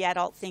creepy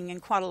adult thing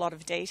in quite a lot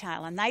of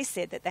detail, and they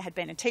said that there had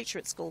been a teacher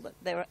at school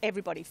that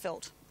everybody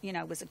felt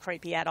was a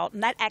creepy adult,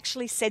 and that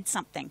actually said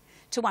something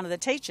to one of the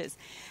teachers.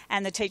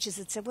 And the teachers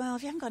had said, well,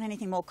 if you haven't got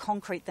anything more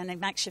concrete than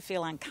it makes you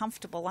feel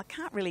uncomfortable, I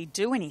can't really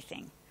do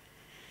anything.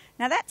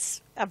 Now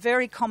that's a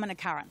very common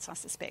occurrence, I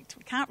suspect.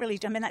 We can't really,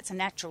 that's a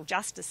natural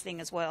justice thing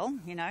as well,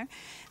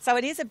 So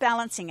it is a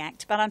balancing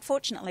act, but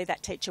unfortunately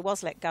that teacher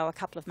was let go a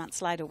couple of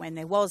months later when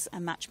there was a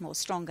much more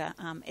stronger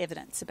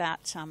evidence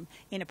about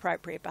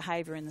inappropriate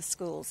behaviour in the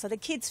school. So the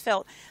kids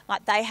felt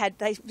like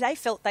they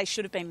felt they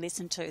should have been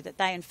listened to, that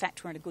they in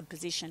fact were in a good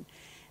position.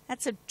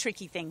 That's a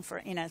tricky thing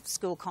in a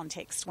school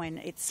context when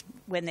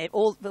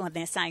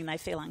they're saying they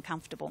feel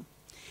uncomfortable.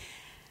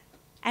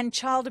 And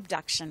child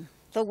abduction,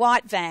 the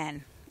white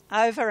van.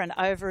 Over and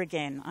over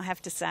again, I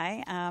have to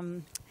say.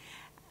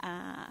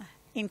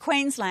 In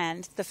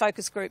Queensland, the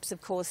focus groups, of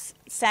course,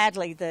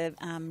 sadly, the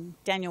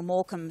Daniel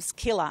Morecambe's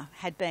killer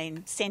had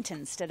been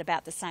sentenced at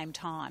about the same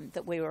time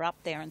that we were up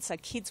there, and so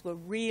kids were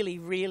really,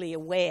 really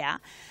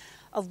aware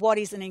of what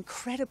is an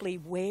incredibly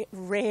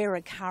rare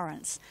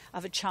occurrence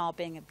of a child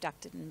being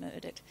abducted and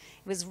murdered.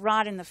 It was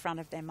right in the front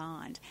of their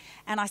mind.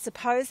 And I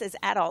suppose as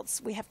adults,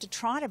 we have to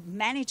try to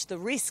manage the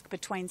risk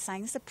between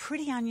saying it's a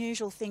pretty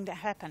unusual thing to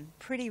happen,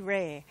 pretty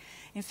rare.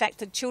 In fact,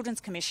 the Children's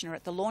Commissioner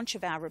at the launch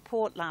of our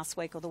report last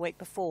week or the week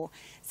before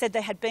said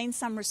there had been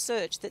some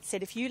research that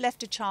said if you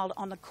left a child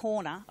on the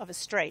corner of a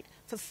street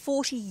for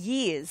 40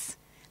 years,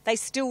 they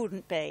still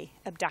wouldn't be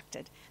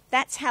abducted.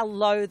 That's how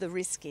low the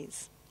risk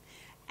is.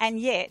 And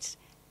yet,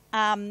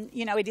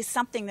 it is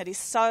something that is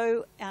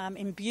so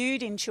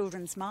imbued in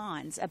children's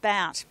minds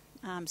about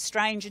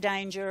stranger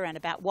danger and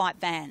about white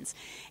vans.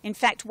 In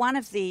fact, one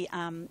of the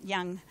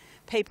young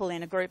people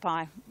in a group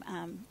I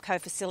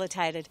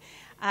co-facilitated,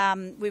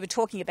 we were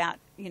talking about,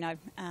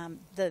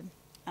 the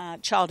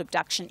child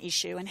abduction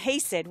issue, and he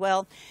said,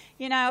 well,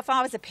 you know, if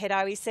I was a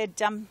pedo, he said,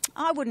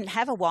 I wouldn't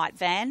have a white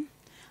van.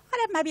 I'd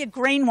have maybe a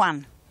green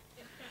one.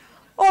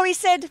 Or he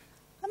said,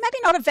 well, maybe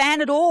not a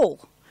van at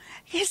all.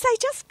 Yes,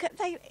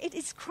 it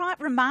is quite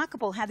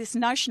remarkable how this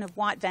notion of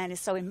white van is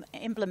so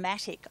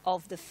emblematic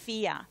of the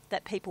fear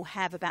that people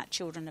have about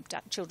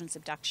children's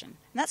abduction.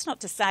 And that's not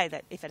to say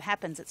that if it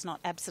happens, it's not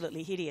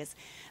absolutely hideous,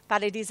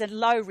 but it is a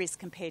low risk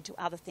compared to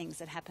other things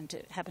that happen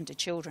to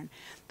children.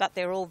 But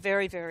they're all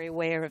very, very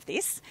aware of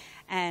this.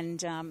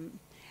 And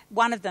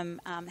one of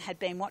them had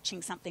been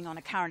watching something on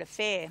A Current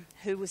Affair,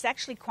 who was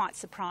actually quite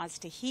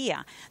surprised to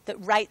hear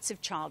that rates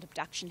of child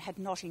abduction had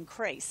not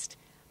increased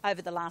over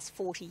the last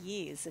 40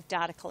 years of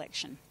data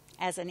collection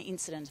as an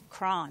incident of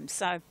crime.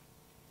 So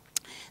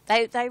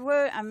they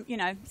were, you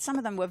know, some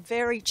of them were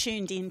very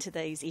tuned into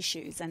these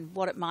issues and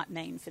what it might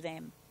mean for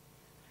them.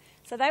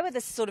 So they were the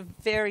sort of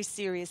very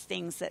serious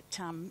things that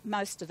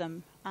most of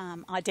them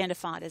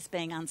identified as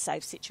being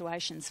unsafe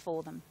situations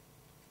for them.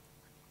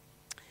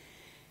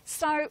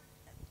 So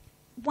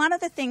one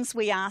of the things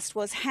we asked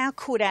was, how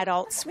could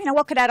adults, you know,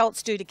 what could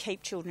adults do to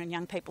keep children and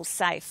young people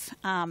safe?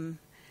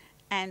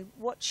 And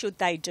what should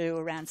they do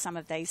around some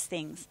of these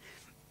things?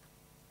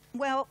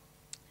 Well,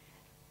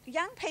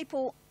 young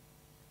people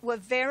were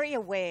very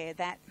aware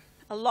that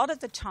a lot of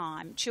the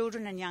time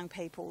children and young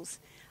people's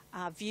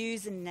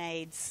views and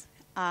needs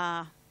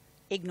are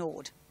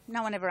ignored.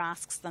 No one ever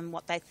asks them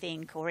what they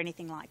think or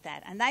anything like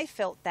that. And they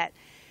felt that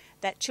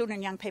children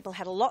and young people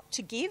had a lot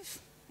to give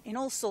in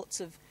all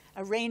sorts of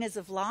arenas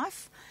of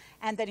life,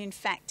 and that in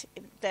fact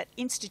that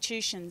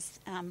institutions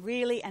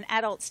really, and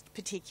adults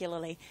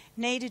particularly,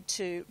 needed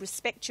to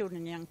respect children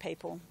and young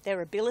people,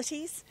 their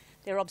abilities,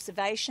 their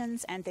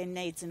observations and their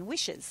needs and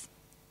wishes.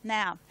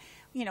 Now,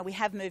 you know, we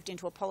have moved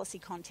into a policy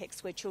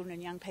context where children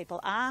and young people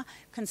are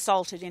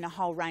consulted in a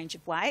whole range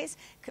of ways.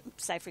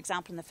 Say, for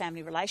example, in the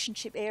family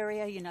relationship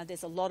area, you know,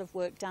 there's a lot of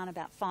work done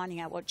about finding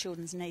out what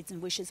children's needs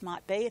and wishes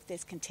might be if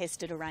there's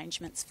contested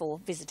arrangements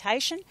for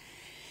visitation.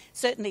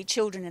 Certainly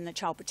children in the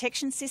child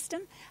protection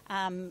system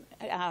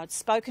are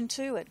spoken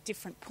to at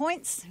different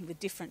points with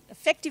different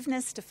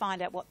effectiveness to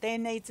find out what their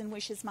needs and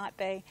wishes might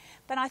be.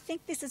 But I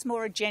think this is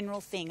more a general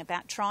thing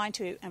about trying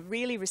to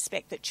really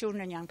respect that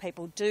children and young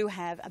people do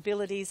have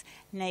abilities,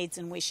 needs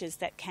and wishes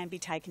that can be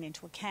taken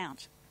into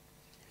account.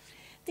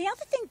 The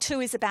other thing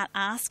too is about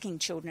asking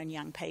children and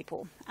young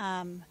people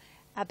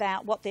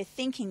about what they're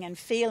thinking and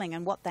feeling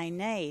and what they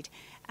need.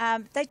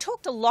 They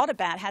talked a lot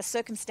about how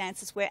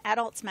circumstances where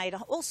adults made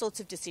all sorts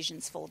of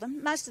decisions for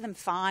them, most of them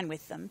fine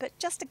with them, but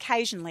just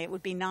occasionally it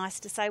would be nice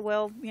to say,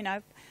 well, you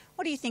know,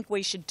 what do you think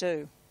we should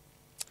do?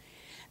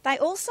 They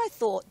also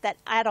thought that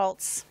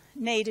adults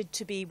needed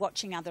to be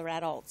watching other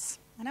adults.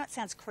 I know it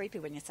sounds creepy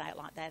when you say it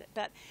like that,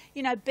 but,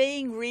 you know,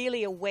 being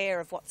really aware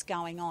of what's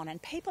going on.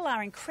 And people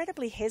are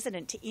incredibly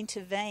hesitant to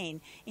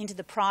intervene into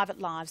the private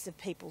lives of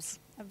people's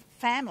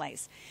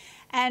families.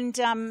 And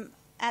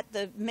at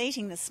the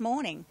meeting this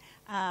morning,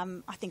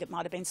 I think it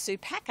might have been Sue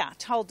Packer,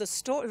 told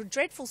the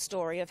dreadful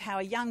story of how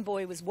a young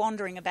boy was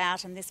wandering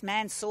about and this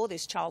man saw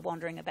this child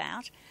wandering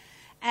about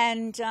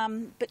and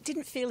but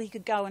didn't feel he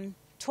could go and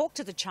talk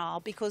to the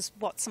child because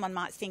someone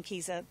might think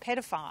he's a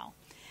pedophile.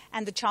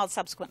 And the child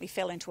subsequently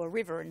fell into a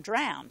river and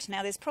drowned.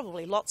 Now, there's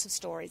probably lots of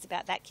stories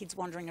about that, kids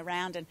wandering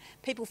around and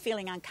people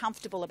feeling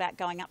uncomfortable about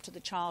going up to the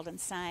child and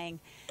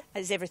saying,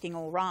 is everything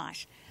all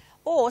right?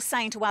 Or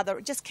saying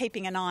to just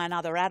keeping an eye on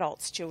other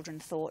adults, children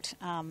thought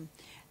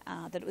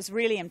that it was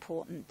really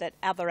important that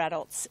other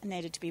adults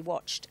needed to be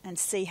watched and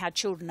see how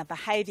children are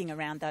behaving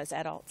around those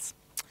adults.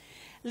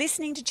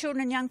 Listening to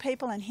children and young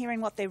people and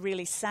hearing what they're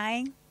really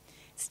saying.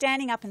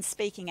 Standing up and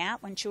speaking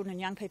out when children and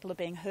young people are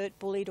being hurt,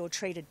 bullied or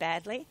treated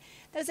badly.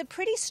 There's a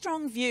pretty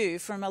strong view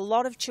from a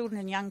lot of children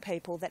and young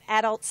people that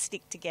adults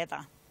stick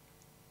together.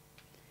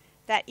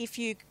 That if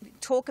you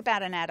talk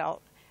about an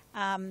adult,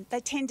 they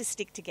tend to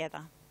stick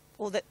together.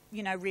 Or that,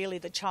 you know, really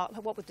the child,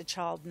 what would the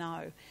child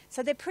know?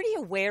 So they're pretty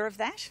aware of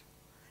that.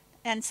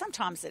 And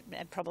sometimes it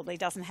probably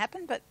doesn't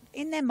happen, but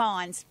in their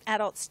minds,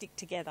 adults stick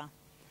together.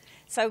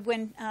 So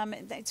when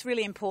it's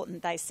really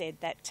important, they said,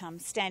 that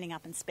standing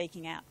up and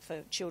speaking out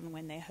for children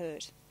when they're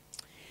hurt.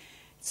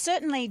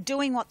 Certainly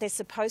doing what they're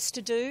supposed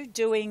to do,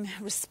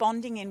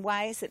 responding in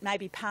ways that may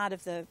be part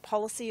of the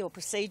policy or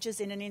procedures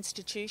in an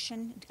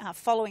institution,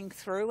 following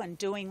through and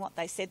doing what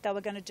they said they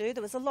were going to do.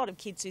 There was a lot of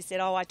kids who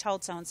said, oh, I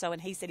told so-and-so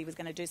and he said he was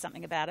going to do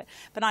something about it,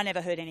 but I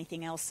never heard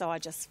anything else, so I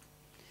just,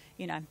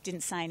 you know,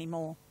 didn't say any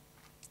more.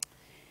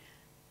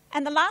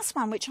 And the last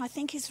one, which I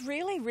think is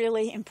really,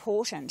 really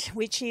important,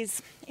 which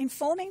is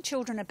informing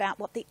children about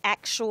what the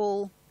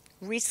actual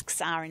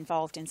risks are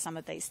involved in some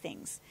of these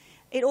things.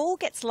 It all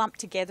gets lumped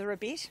together a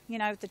bit, you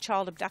know, the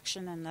child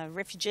abduction and the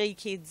refugee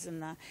kids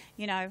and the,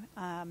 you know,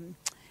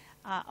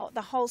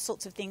 the whole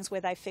sorts of things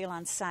where they feel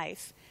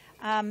unsafe.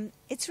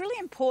 It's really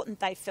important,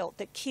 they felt,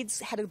 that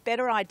kids had a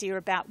better idea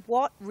about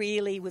what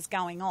really was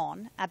going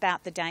on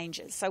about the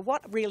dangers. So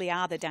what really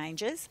are the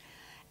dangers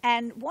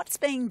and what's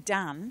being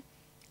done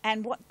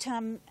and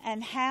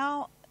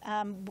how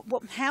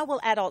will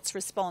adults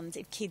respond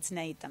if kids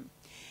need them.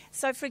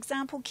 So, for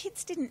example,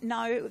 kids didn't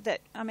know that,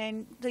 I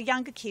mean, the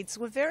younger kids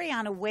were very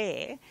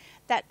unaware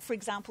that, for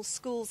example,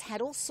 schools had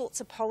all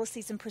sorts of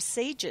policies and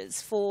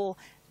procedures for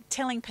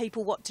telling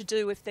people what to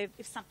do if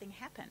something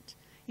happened.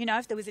 You know,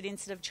 if there was an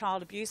incident of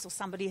child abuse or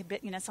somebody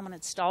had, someone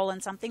had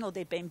stolen something or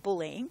there'd been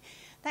bullying,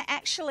 they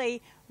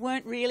actually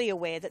weren't really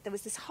aware that there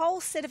was this whole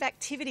set of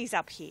activities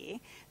up here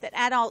that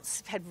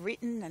adults had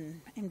written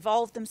and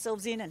involved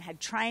themselves in and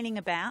had training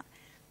about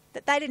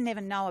that they didn't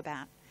even know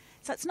about.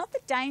 So it's not the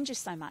danger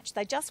so much.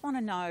 They just want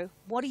to know,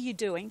 what are you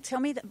doing?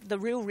 Tell me the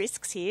real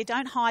risks here.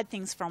 Don't hide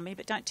things from me,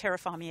 but don't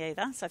terrify me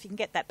either. So if you can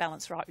get that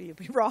balance right, you'll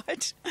be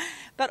right.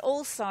 But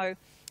also,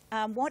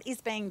 what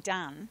is being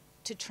done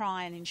to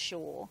try and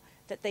ensure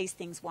that these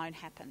things won't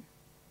happen?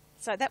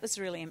 So that was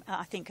really,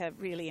 I think, a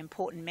really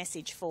important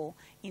message for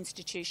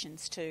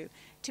institutions to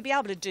be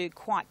able to do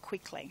quite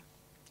quickly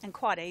and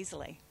quite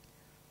easily.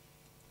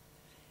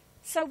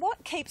 So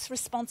what keeps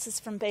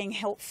responses from being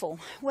helpful?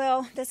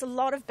 Well, there's a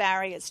lot of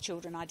barriers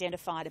children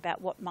identified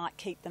about what might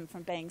keep them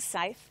from being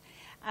safe.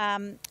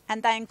 And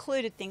they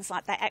included things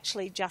like they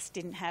actually just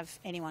didn't have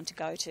anyone to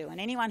go to.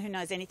 And anyone who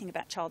knows anything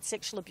about child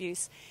sexual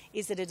abuse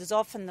is that it is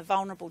often the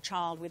vulnerable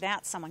child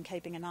without someone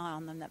keeping an eye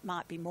on them that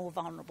might be more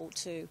vulnerable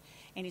to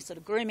any sort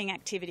of grooming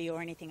activity or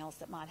anything else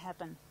that might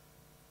happen.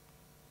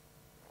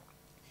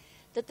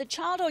 That the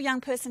child or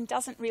young person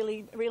doesn't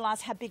really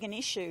realise how big an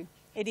issue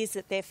it is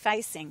that they're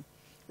facing.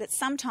 That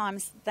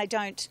sometimes they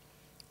don't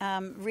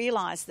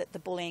realise that the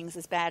bullying is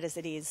as bad as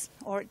it is,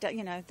 or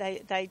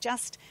they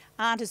just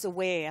aren't as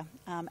aware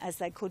as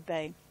they could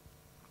be.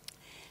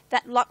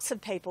 That lots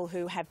of people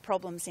who have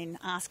problems in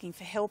asking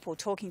for help or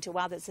talking to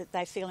others, that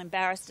they feel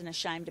embarrassed and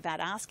ashamed about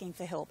asking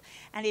for help.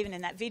 And even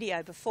in that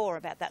video before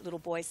about that little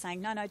boy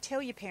saying, no,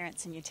 tell your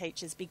parents and your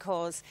teachers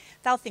because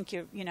they'll think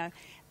you're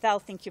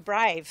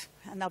brave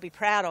and they'll be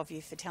proud of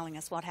you for telling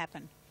us what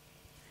happened.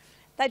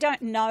 They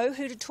don't know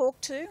who to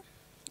talk to.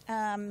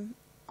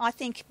 I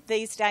think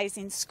these days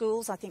in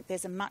schools, I think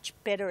there's a much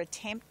better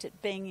attempt at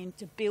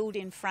to build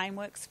in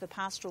frameworks for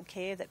pastoral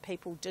care that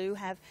people do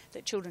have,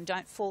 that children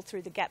don't fall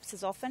through the gaps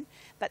as often,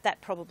 but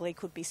that probably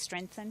could be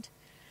strengthened.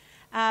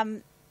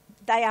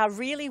 They are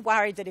really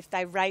worried that if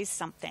they raise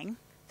something,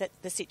 that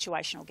the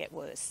situation will get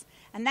worse.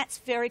 And that's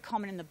very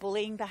common in the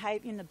bullying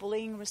behaviour, in the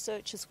bullying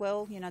research as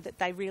well, that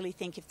they really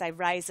think if they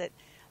raise it,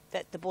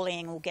 that the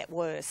bullying will get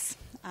worse.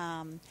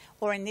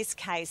 Or in this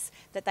case,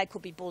 that they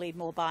could be bullied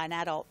more by an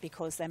adult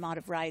because they might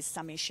have raised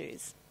some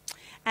issues.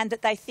 And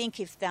that they think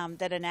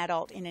that an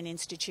adult in an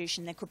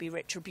institution, there could be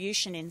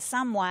retribution in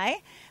some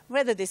way,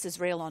 whether this is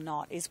real or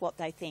not, is what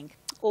they think.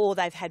 Or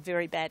they've had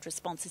very bad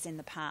responses in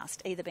the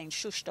past, either being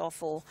shushed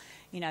off or,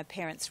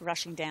 parents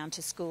rushing down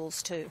to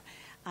schools to,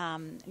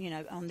 on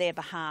their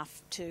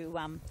behalf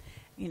to,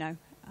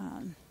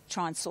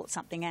 try and sort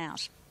something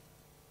out.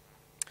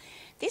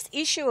 This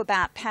issue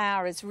about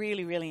power is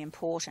really, really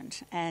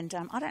important, and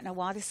I don't know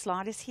why this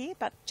slide is here,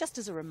 but just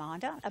as a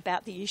reminder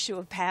about the issue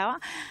of power,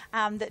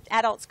 that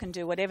adults can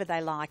do whatever they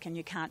like and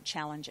you can't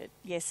challenge it.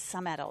 Yes,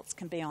 some adults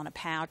can be on a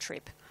power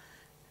trip.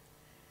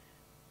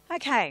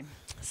 Okay,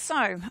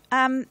 so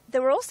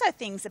there were also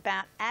things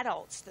about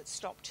adults that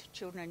stopped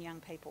children and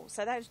young people.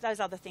 So those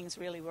other things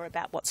really were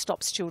about what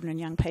stops children and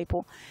young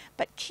people.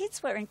 But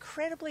kids were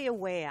incredibly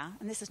aware,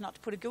 and this is not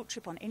to put a guilt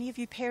trip on any of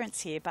you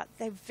parents here, but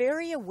they're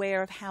very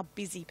aware of how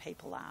busy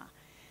people are.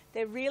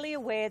 They're really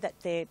aware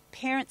that their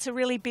parents are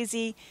really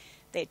busy,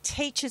 their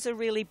teachers are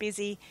really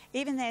busy,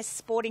 even their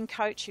sporting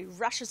coach who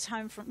rushes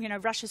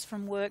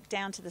from work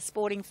down to the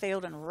sporting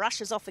field and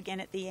rushes off again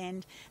at the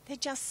end. They're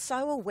just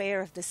so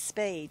aware of the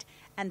speed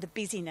and the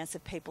busyness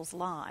of people's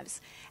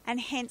lives. And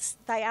hence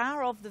they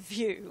are of the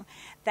view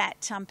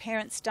that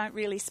parents don't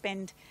really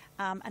spend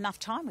enough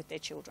time with their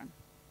children.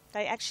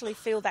 They actually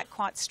feel that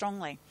quite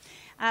strongly.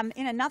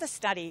 In another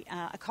study,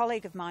 a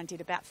colleague of mine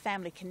did about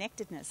family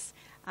connectedness.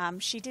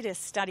 She did a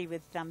study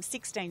with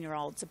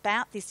 16-year-olds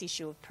about this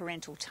issue of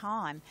parental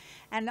time.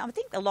 And I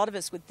think a lot of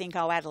us would think,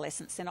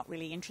 adolescents, they're not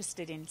really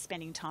interested in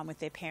spending time with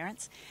their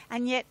parents.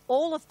 And yet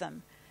all of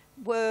them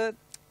were,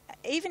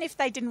 even if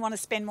they didn't want to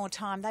spend more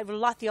time, they would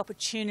like the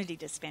opportunity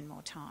to spend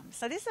more time.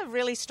 So this is a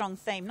really strong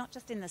theme, not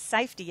just in the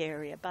safety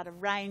area, but a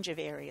range of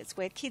areas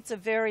where kids are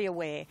very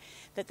aware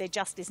that there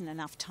just isn't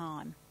enough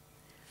time.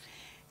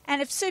 And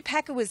if Sue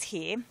Packer was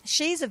here,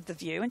 she's of the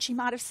view, and she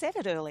might have said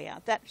it earlier,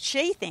 that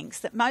she thinks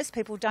that most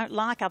people don't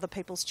like other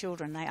people's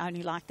children, they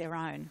only like their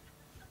own.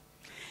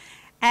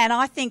 And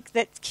I think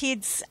that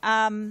kids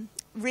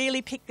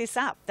really pick this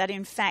up, that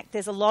in fact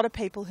there's a lot of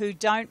people who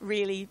don't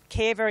really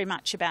care very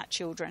much about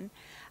children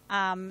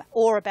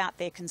or about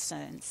their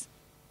concerns.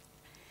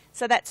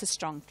 So that's a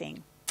strong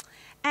thing.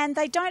 And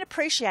they don't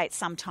appreciate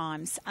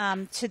sometimes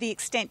to the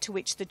extent to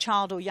which the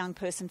child or young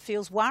person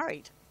feels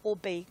worried or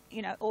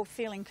or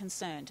feeling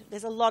concerned.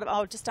 There's a lot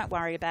of, just don't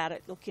worry about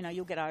it, look,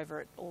 you'll get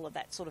over it, all of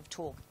that sort of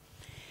talk.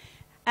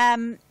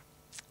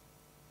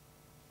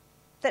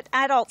 that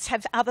adults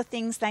have other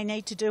things they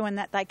need to do and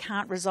that they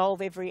can't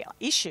resolve every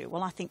issue.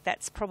 Well, I think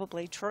that's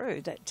probably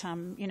true, that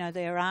you know,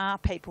 there are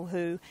people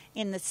who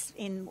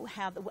in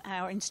how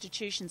our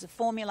institutions are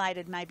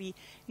formulated maybe,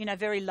 you know,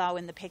 very low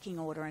in the pecking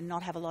order and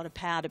not have a lot of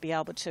power to be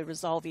able to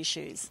resolve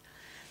issues.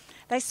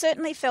 They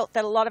certainly felt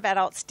that a lot of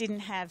adults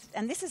didn't have,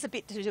 and this is a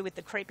bit to do with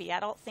the creepy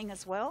adult thing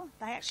as well,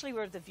 they actually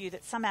were of the view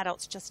that some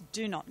adults just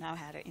do not know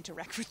how to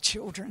interact with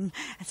children,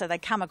 and so they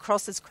come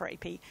across as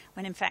creepy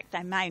when in fact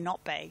they may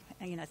not be,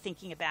 you know,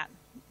 thinking about,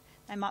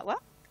 they might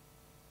what?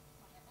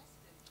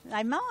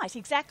 They might,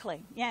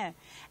 exactly, yeah.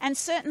 And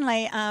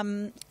certainly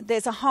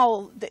there's a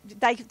whole,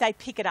 they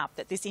pick it up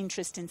that this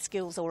interest in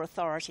skills or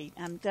authority,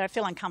 they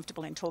feel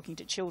uncomfortable in talking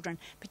to children,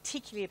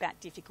 particularly about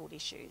difficult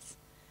issues.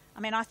 I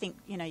mean, I think,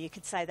 you know, you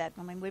could say that.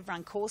 I mean, we've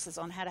run courses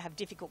on how to have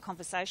difficult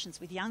conversations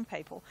with young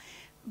people.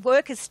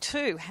 Workers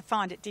too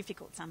find it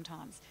difficult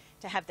sometimes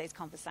to have these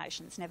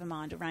conversations, never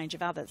mind a range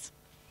of others.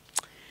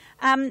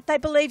 They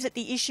believe that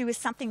the issue is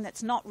something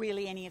that's not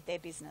really any of their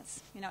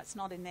business. You know, it's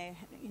not in their,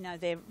 you know,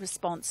 their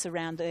response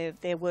around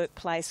their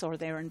workplace or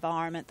their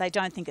environment. They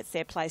don't think it's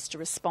their place to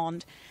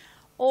respond.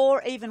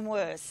 Or even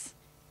worse,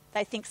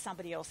 they think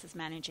somebody else is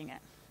managing it.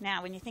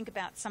 Now, when you think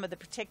about some of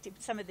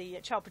the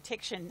child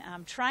protection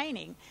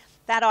training,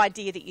 that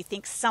idea that you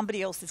think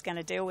somebody else is going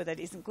to deal with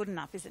it isn't good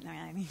enough, is it,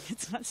 Naomi?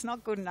 It's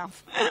not good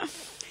enough.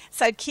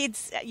 So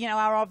kids, you know,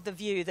 are of the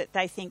view that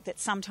they think that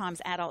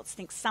sometimes adults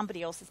think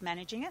somebody else is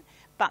managing it,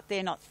 but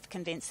they're not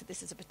convinced that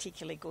this is a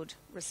particularly good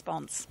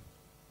response,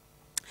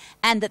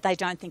 and that they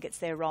don't think it's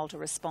their role to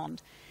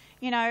respond.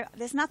 You know,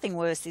 there's nothing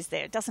worse, is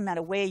there? It doesn't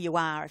matter where you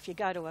are. If you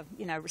go to a,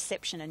 you know,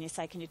 reception and you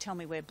say, "Can you tell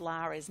me where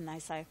blah is?" and they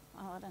say,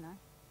 "Oh, I don't know."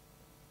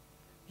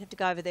 You have to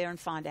go over there and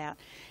find out.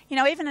 You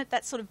know, even at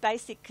that sort of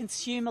basic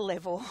consumer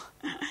level,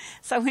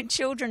 so when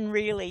children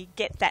really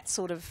get that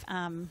sort of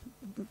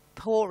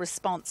poor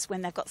response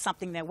when they've got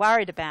something they're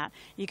worried about,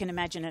 you can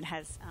imagine it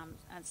has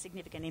a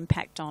significant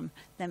impact on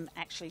them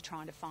actually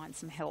trying to find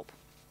some help.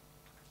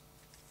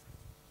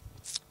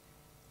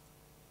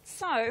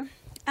 So,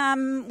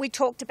 we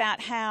talked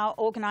about how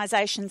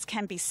organisations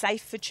can be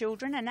safe for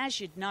children, and as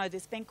you'd know,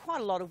 there's been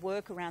quite a lot of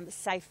work around the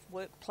safe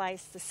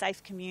workplace, the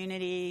safe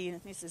community.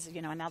 This is,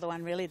 you know, another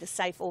one really, the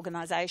safe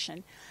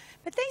organisation.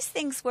 But these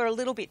things were a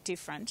little bit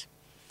different,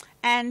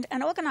 and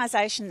an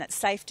organisation that's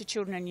safe to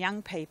children and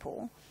young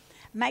people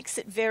makes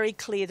it very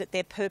clear that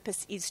their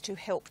purpose is to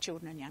help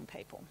children and young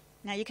people.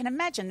 Now, you can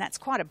imagine that's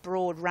quite a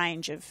broad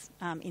range of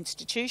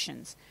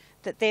institutions,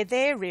 that they're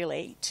there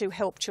really to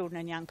help children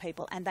and young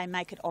people, and they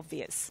make it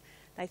obvious.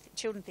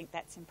 Children think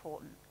that's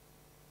important.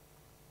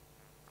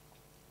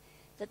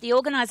 That the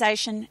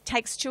organisation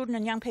takes children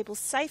and young people's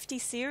safety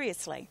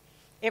seriously.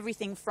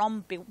 Everything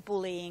from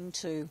bullying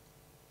to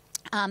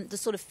the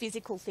sort of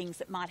physical things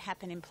that might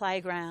happen in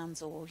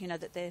playgrounds, or, you know,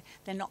 that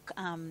they're not,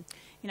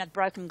 you know,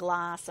 broken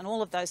glass and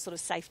all of those sort of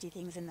safety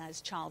things in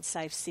those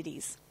child-safe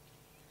cities.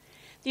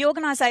 The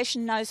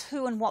organisation knows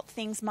who and what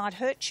things might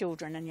hurt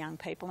children and young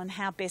people and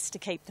how best to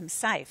keep them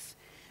safe.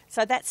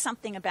 So that's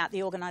something about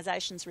the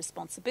organisation's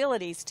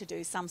responsibilities, to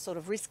do some sort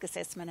of risk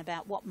assessment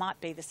about what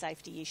might be the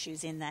safety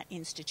issues in that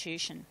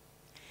institution.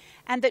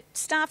 And that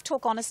staff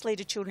talk honestly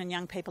to children and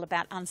young people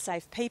about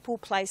unsafe people,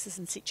 places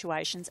and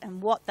situations,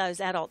 and what those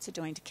adults are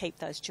doing to keep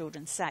those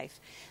children safe.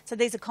 So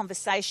these are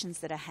conversations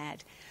that are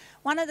had.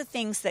 One of the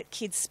things that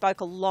kids spoke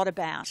a lot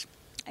about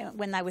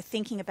when they were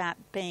thinking about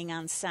being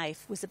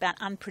unsafe was about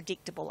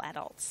unpredictable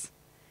adults.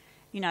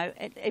 You know,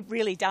 it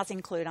really does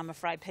include, I'm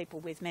afraid, people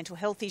with mental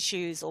health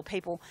issues, or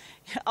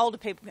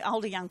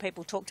older young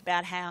people talked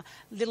about how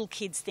little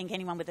kids think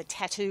anyone with a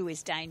tattoo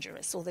is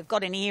dangerous, or they've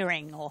got an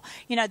earring, or,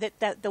 you know,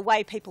 that the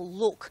way people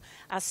look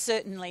are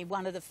certainly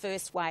one of the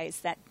first ways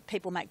that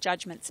people make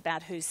judgments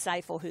about who's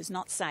safe or who's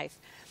not safe.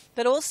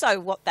 But also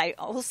what they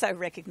also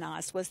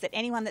recognised was that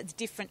anyone that's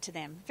different to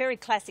them, very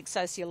classic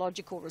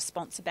sociological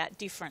response about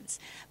difference.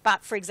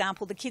 But, for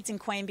example, the kids in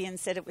Queanbeyan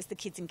said it was the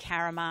kids in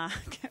Carramar.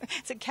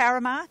 Is it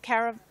Carramar?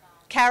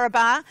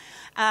 Carabar.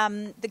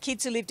 The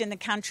kids who lived in the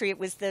country, it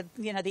was the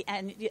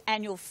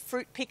annual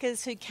fruit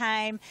pickers who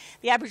came.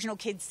 The Aboriginal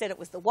kids said it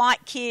was the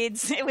white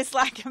kids. It was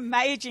like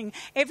amazing.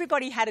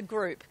 Everybody had a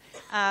group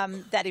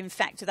that, in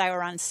fact, they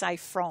were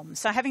unsafe from.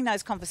 So having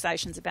those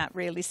conversations about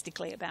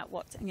realistically about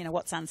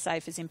what's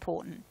unsafe is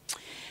important.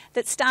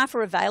 That staff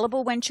are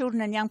available when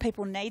children and young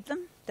people need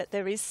them. That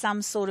there is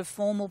some sort of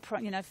formal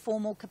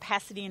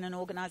capacity in an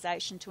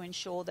organisation to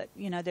ensure that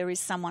there is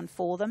someone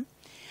for them.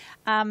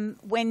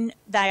 When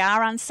they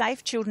are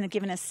unsafe, children are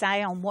given a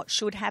say on what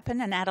should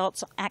happen, and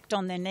adults act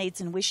on their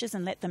needs and wishes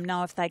and let them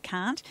know if they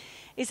can't.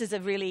 This is a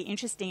really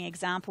interesting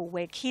example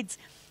where kids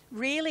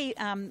really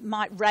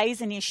might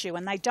raise an issue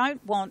and they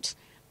don't want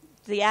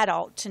the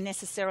adult to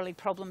necessarily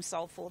problem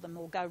solve for them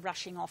or go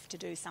rushing off to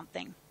do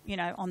something,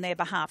 on their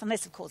behalf,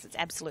 unless, of course, it's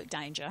absolute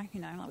danger,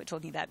 like we're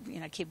talking about,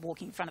 a kid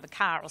walking in front of a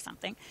car or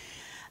something.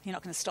 you're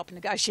not going to stop and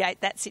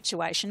negotiate that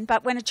situation.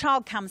 But when a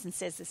child comes and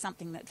says there's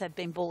something that they've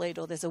been bullied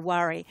or there's a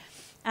worry,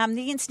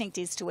 the instinct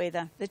is to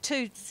either,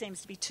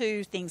 seems to be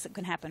two things that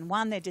can happen.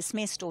 One, they're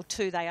dismissed, or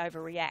two, they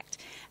overreact.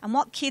 And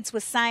what kids were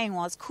saying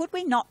was, could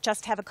we not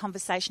just have a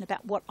conversation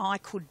about what I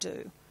could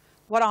do?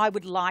 What I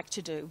would like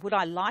to do. Would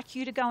I like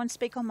you to go and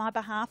speak on my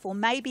behalf? Or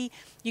maybe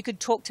you could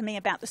talk to me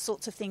about the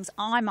sorts of things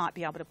I might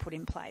be able to put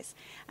in place.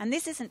 And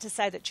this isn't to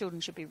say that children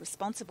should be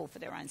responsible for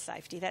their own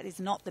safety. That is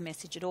not the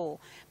message at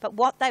all. But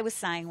what they were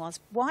saying was,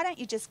 why don't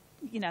you just,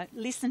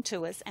 listen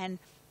to us, and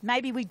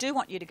maybe we do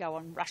want you to go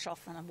and rush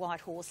off on a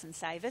white horse and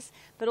save us,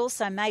 but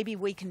also maybe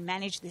we can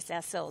manage this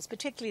ourselves,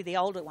 particularly the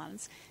older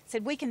ones,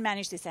 said we can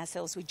manage this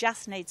ourselves. We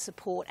just need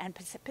support and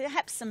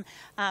perhaps some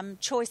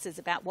choices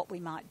about what we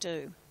might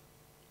do.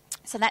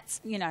 So that's,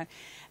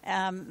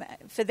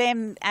 for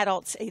them,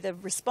 adults either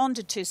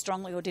responded too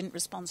strongly or didn't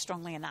respond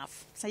strongly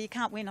enough. So you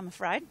can't win, I'm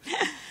afraid.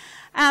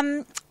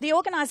 The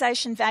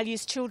organisation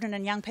values children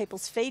and young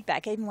people's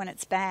feedback, even when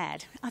it's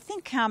bad. I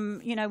think,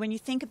 when you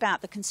think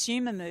about the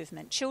consumer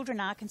movement, children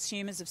are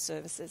consumers of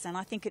services, and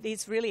I think it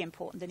is really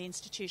important that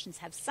institutions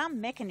have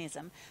some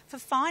mechanism for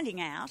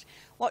finding out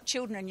what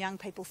children and young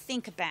people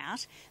think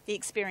about the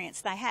experience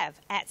they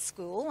have at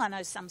school. I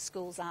know some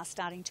schools are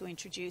starting to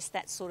introduce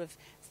that sort of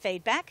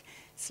feedback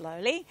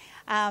slowly,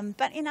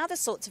 but in other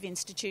sorts of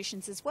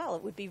institutions as well,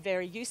 it would be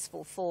very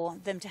useful for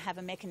them to have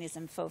a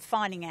mechanism for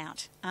finding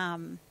out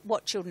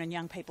what children and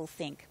young people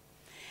think.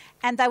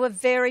 And they were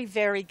very,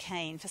 very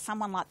keen for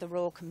someone like the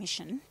Royal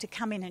Commission to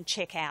come in and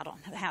check out on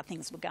how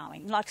things were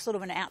going, like sort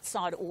of an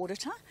outside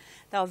auditor.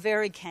 They were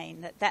very keen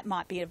that that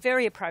might be a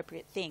very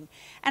appropriate thing.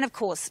 And of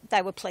course,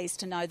 they were pleased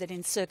to know that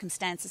in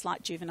circumstances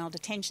like juvenile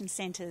detention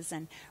centres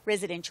and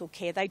residential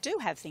care, they do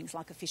have things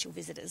like official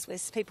visitors where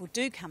people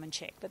do come and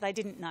check, but they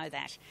didn't know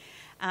that.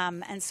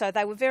 And so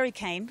they were very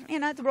keen.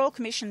 The Royal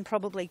Commission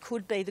probably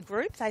could be the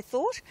group, they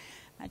thought.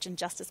 Imagine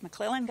Justice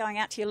McClellan going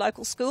out to your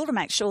local school to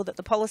make sure that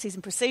the policies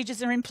and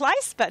procedures are in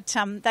place, but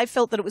they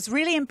felt that it was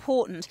really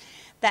important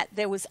that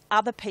there was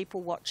other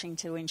people watching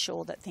to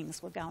ensure that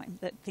things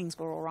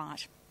were all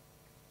right.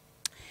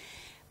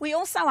 We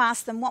also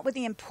asked them what were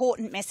the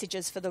important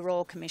messages for the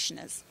Royal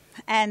Commissioners.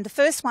 And the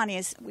first one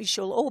is, we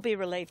shall all be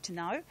relieved to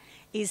know,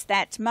 is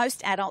that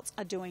most adults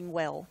are doing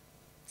well.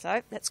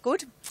 So that's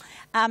good.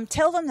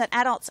 Tell them that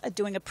adults are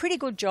doing a pretty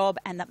good job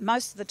and that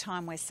most of the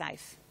time we're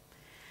safe.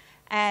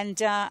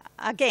 And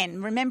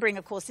again, remembering,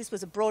 of course, this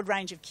was a broad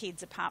range of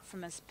kids apart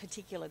from a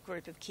particular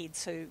group of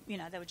kids who,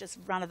 they were just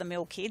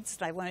run-of-the-mill kids.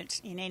 They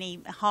weren't in any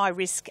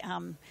high-risk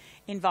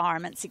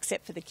environments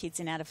except for the kids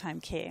in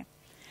out-of-home care.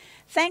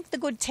 Thank the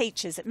good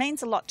teachers. It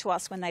means a lot to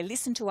us when they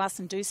listen to us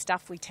and do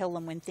stuff we tell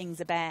them when things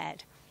are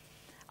bad.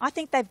 I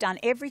think they've done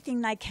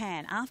everything they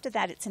can. After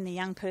that, it's in the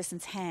young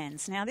person's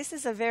hands. Now, this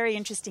is a very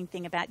interesting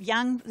thing about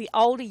the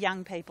older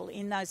young people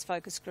in those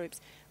focus groups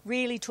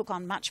really took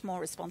on much more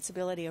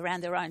responsibility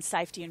around their own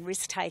safety and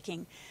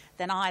risk-taking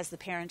than I, as the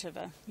parent of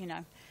a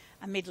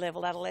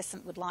mid-level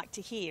adolescent, would like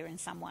to hear in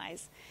some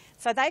ways.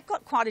 So they've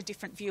got quite a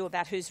different view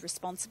about who's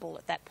responsible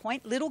at that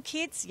point. Little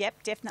kids,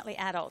 yep, definitely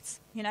adults.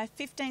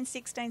 15,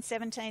 16,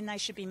 17, they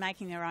should be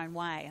making their own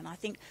way. And I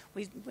think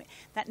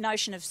that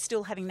notion of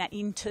still having that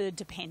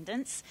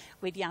interdependence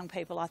with young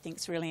people, I think,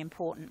 is really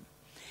important.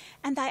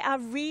 And they are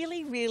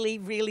really, really,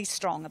 really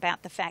strong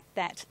about the fact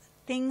that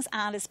things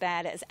aren't as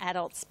bad as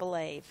adults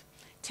believe.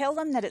 Tell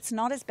them that it's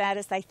not as bad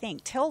as they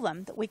think. Tell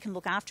them that we can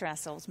look after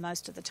ourselves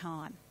most of the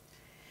time.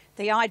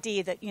 The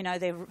idea that,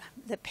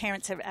 the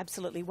parents are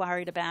absolutely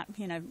worried about,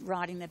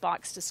 riding their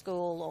bikes to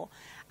school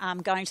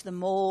or going to the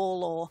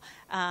mall or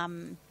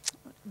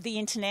the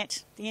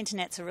internet. The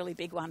internet's a really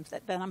big one,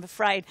 but I'm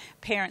afraid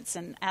parents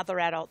and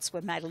other adults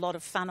were made a lot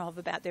of fun of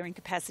about their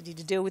incapacity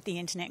to deal with the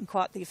internet in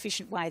quite the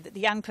efficient way that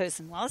the young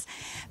person was.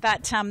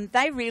 But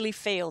they really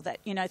feel that,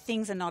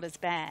 things are not as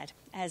bad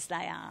as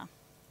they are.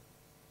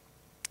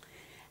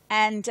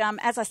 And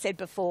as I said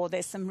before,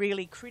 there's some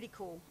really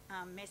critical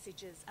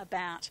messages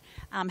about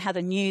how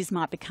the news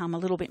might become a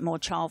little bit more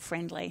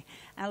child-friendly,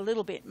 and a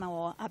little bit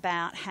more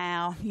about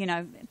how,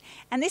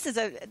 and this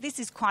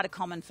is quite a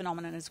common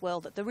phenomenon as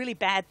well, that the really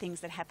bad things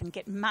that happen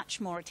get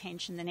much more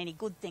attention than any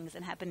good things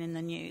that happen in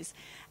the news.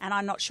 And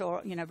I'm not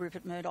sure,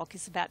 Rupert Murdoch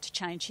is about to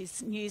change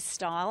his news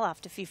style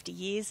after 50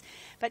 years,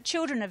 but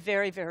children are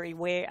very, very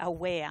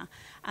aware.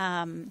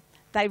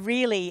 They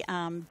really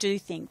do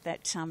think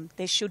that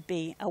there should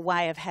be a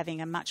way of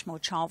having a much more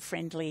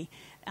child-friendly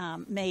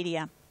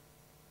media.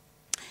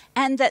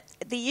 And that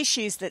the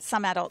issues that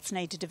some adults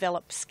need to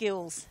develop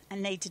skills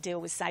and need to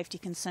deal with safety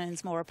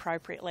concerns more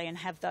appropriately and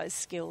have those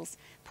skills,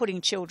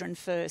 putting children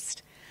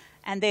first.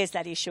 And there's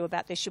that issue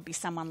about there should be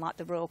someone like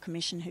the Royal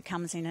Commission who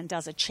comes in and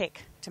does a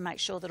check to make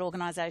sure that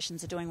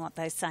organisations are doing what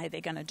they say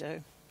they're going to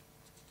do.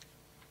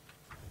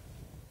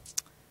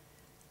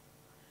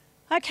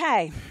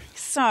 Okay,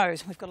 So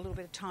we've got a little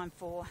bit of time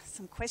for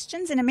some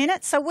questions in a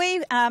minute. So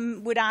we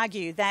would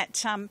argue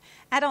that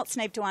adults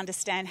need to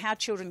understand how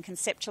children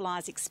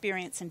conceptualise,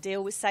 experience and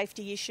deal with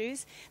safety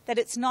issues, that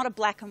it's not a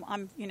black and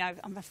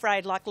I'm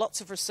afraid like lots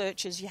of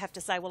researchers you have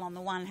to say, well, on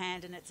the one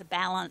hand, and it's a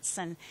balance.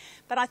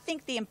 But I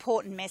think the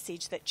important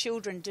message that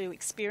children do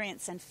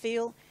experience and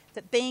feel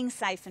that being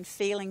safe and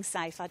feeling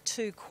safe are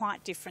two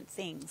quite different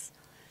things.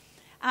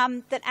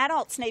 That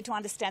adults need to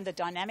understand the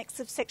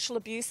dynamics of sexual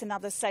abuse and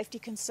other safety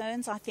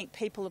concerns. I think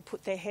people have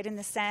put their head in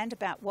the sand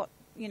about what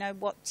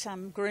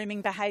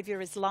grooming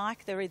behaviour is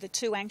like. They're either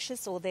too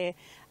anxious or they're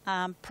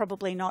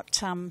probably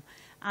not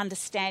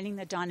understanding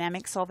the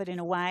dynamics of it in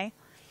a way.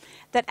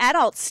 That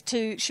adults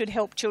too should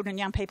help children and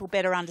young people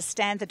better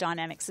understand the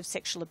dynamics of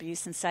sexual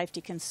abuse and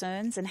safety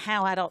concerns and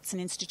how adults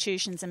and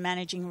institutions are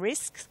managing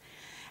risks.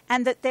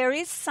 And that there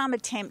is some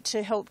attempt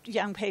to help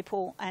young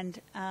people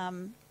and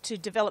to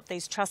develop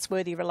these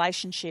trustworthy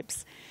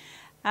relationships.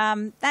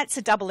 That's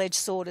a double-edged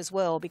sword as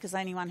well, because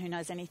anyone who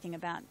knows anything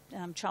about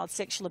child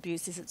sexual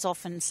abuse is it's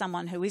often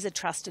someone who is a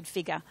trusted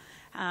figure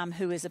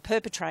who is a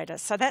perpetrator.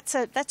 So that's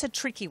a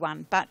tricky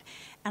one. But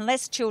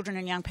unless children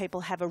and young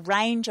people have a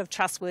range of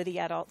trustworthy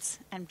adults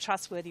and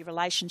trustworthy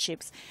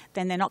relationships,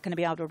 then they're not going to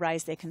be able to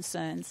raise their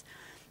concerns.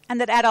 And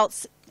that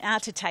adults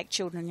are to take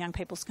children and young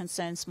people's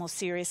concerns more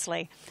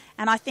seriously.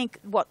 And I think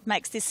what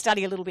makes this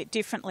study a little bit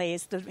differently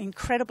is the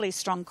incredibly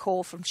strong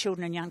call from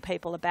children and young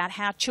people about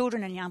how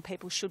children and young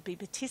people should be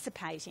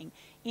participating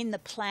in the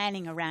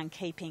planning around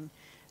keeping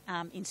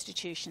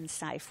institutions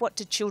safe. What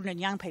do children and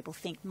young people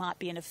think might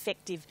be an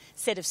effective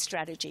set of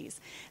strategies?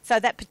 So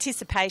that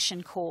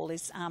participation call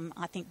is,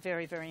 I think,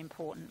 very, very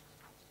important.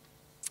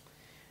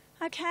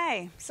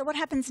 Okay, so what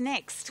happens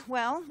next?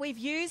 Well, we've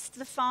used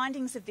the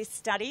findings of this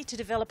study to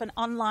develop an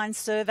online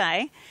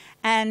survey,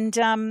 and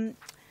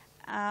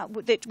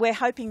that we're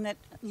hoping that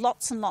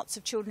lots and lots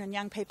of children and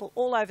young people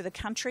all over the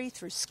country,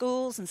 through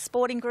schools and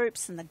sporting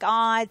groups and the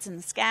guides and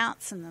the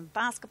scouts and the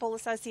basketball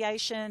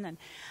association,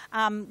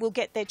 and will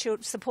get their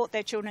support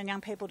their children and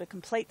young people to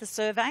complete the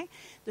survey.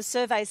 The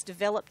survey is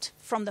developed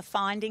from the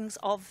findings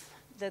of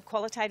the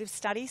qualitative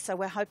study, so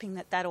we're hoping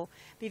that that'll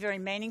be very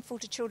meaningful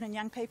to children and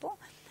young people.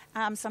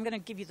 So I'm going to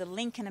give you the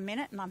link in a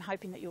minute, and I'm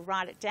hoping that you'll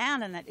write it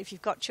down, and that if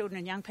you've got children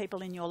and young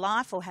people in your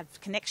life or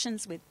have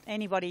connections with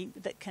anybody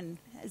that can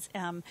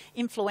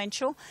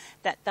influential,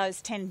 that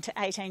those 10 to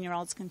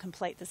 18-year-olds can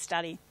complete the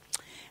study.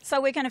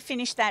 So we're going to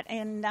finish that,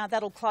 and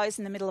that'll close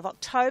in the middle of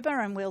October,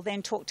 and we'll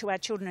then talk to our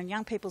children and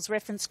young people's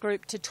reference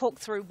group to talk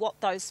through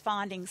what those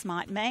findings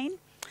might mean.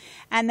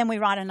 And then we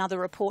write another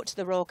report to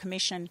the Royal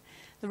Commission.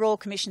 The Royal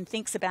Commission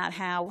thinks about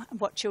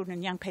what children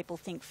and young people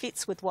think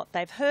fits with what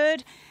they've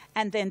heard,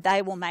 and then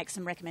they will make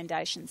some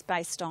recommendations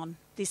based on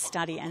this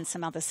study and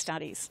some other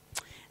studies.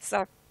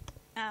 So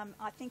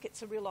I think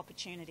it's a real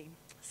opportunity.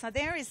 So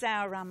there is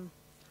our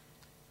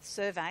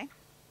survey.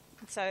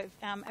 So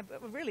I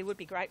really would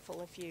be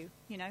grateful if you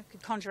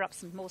could conjure up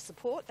some more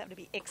support. That would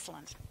be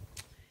excellent.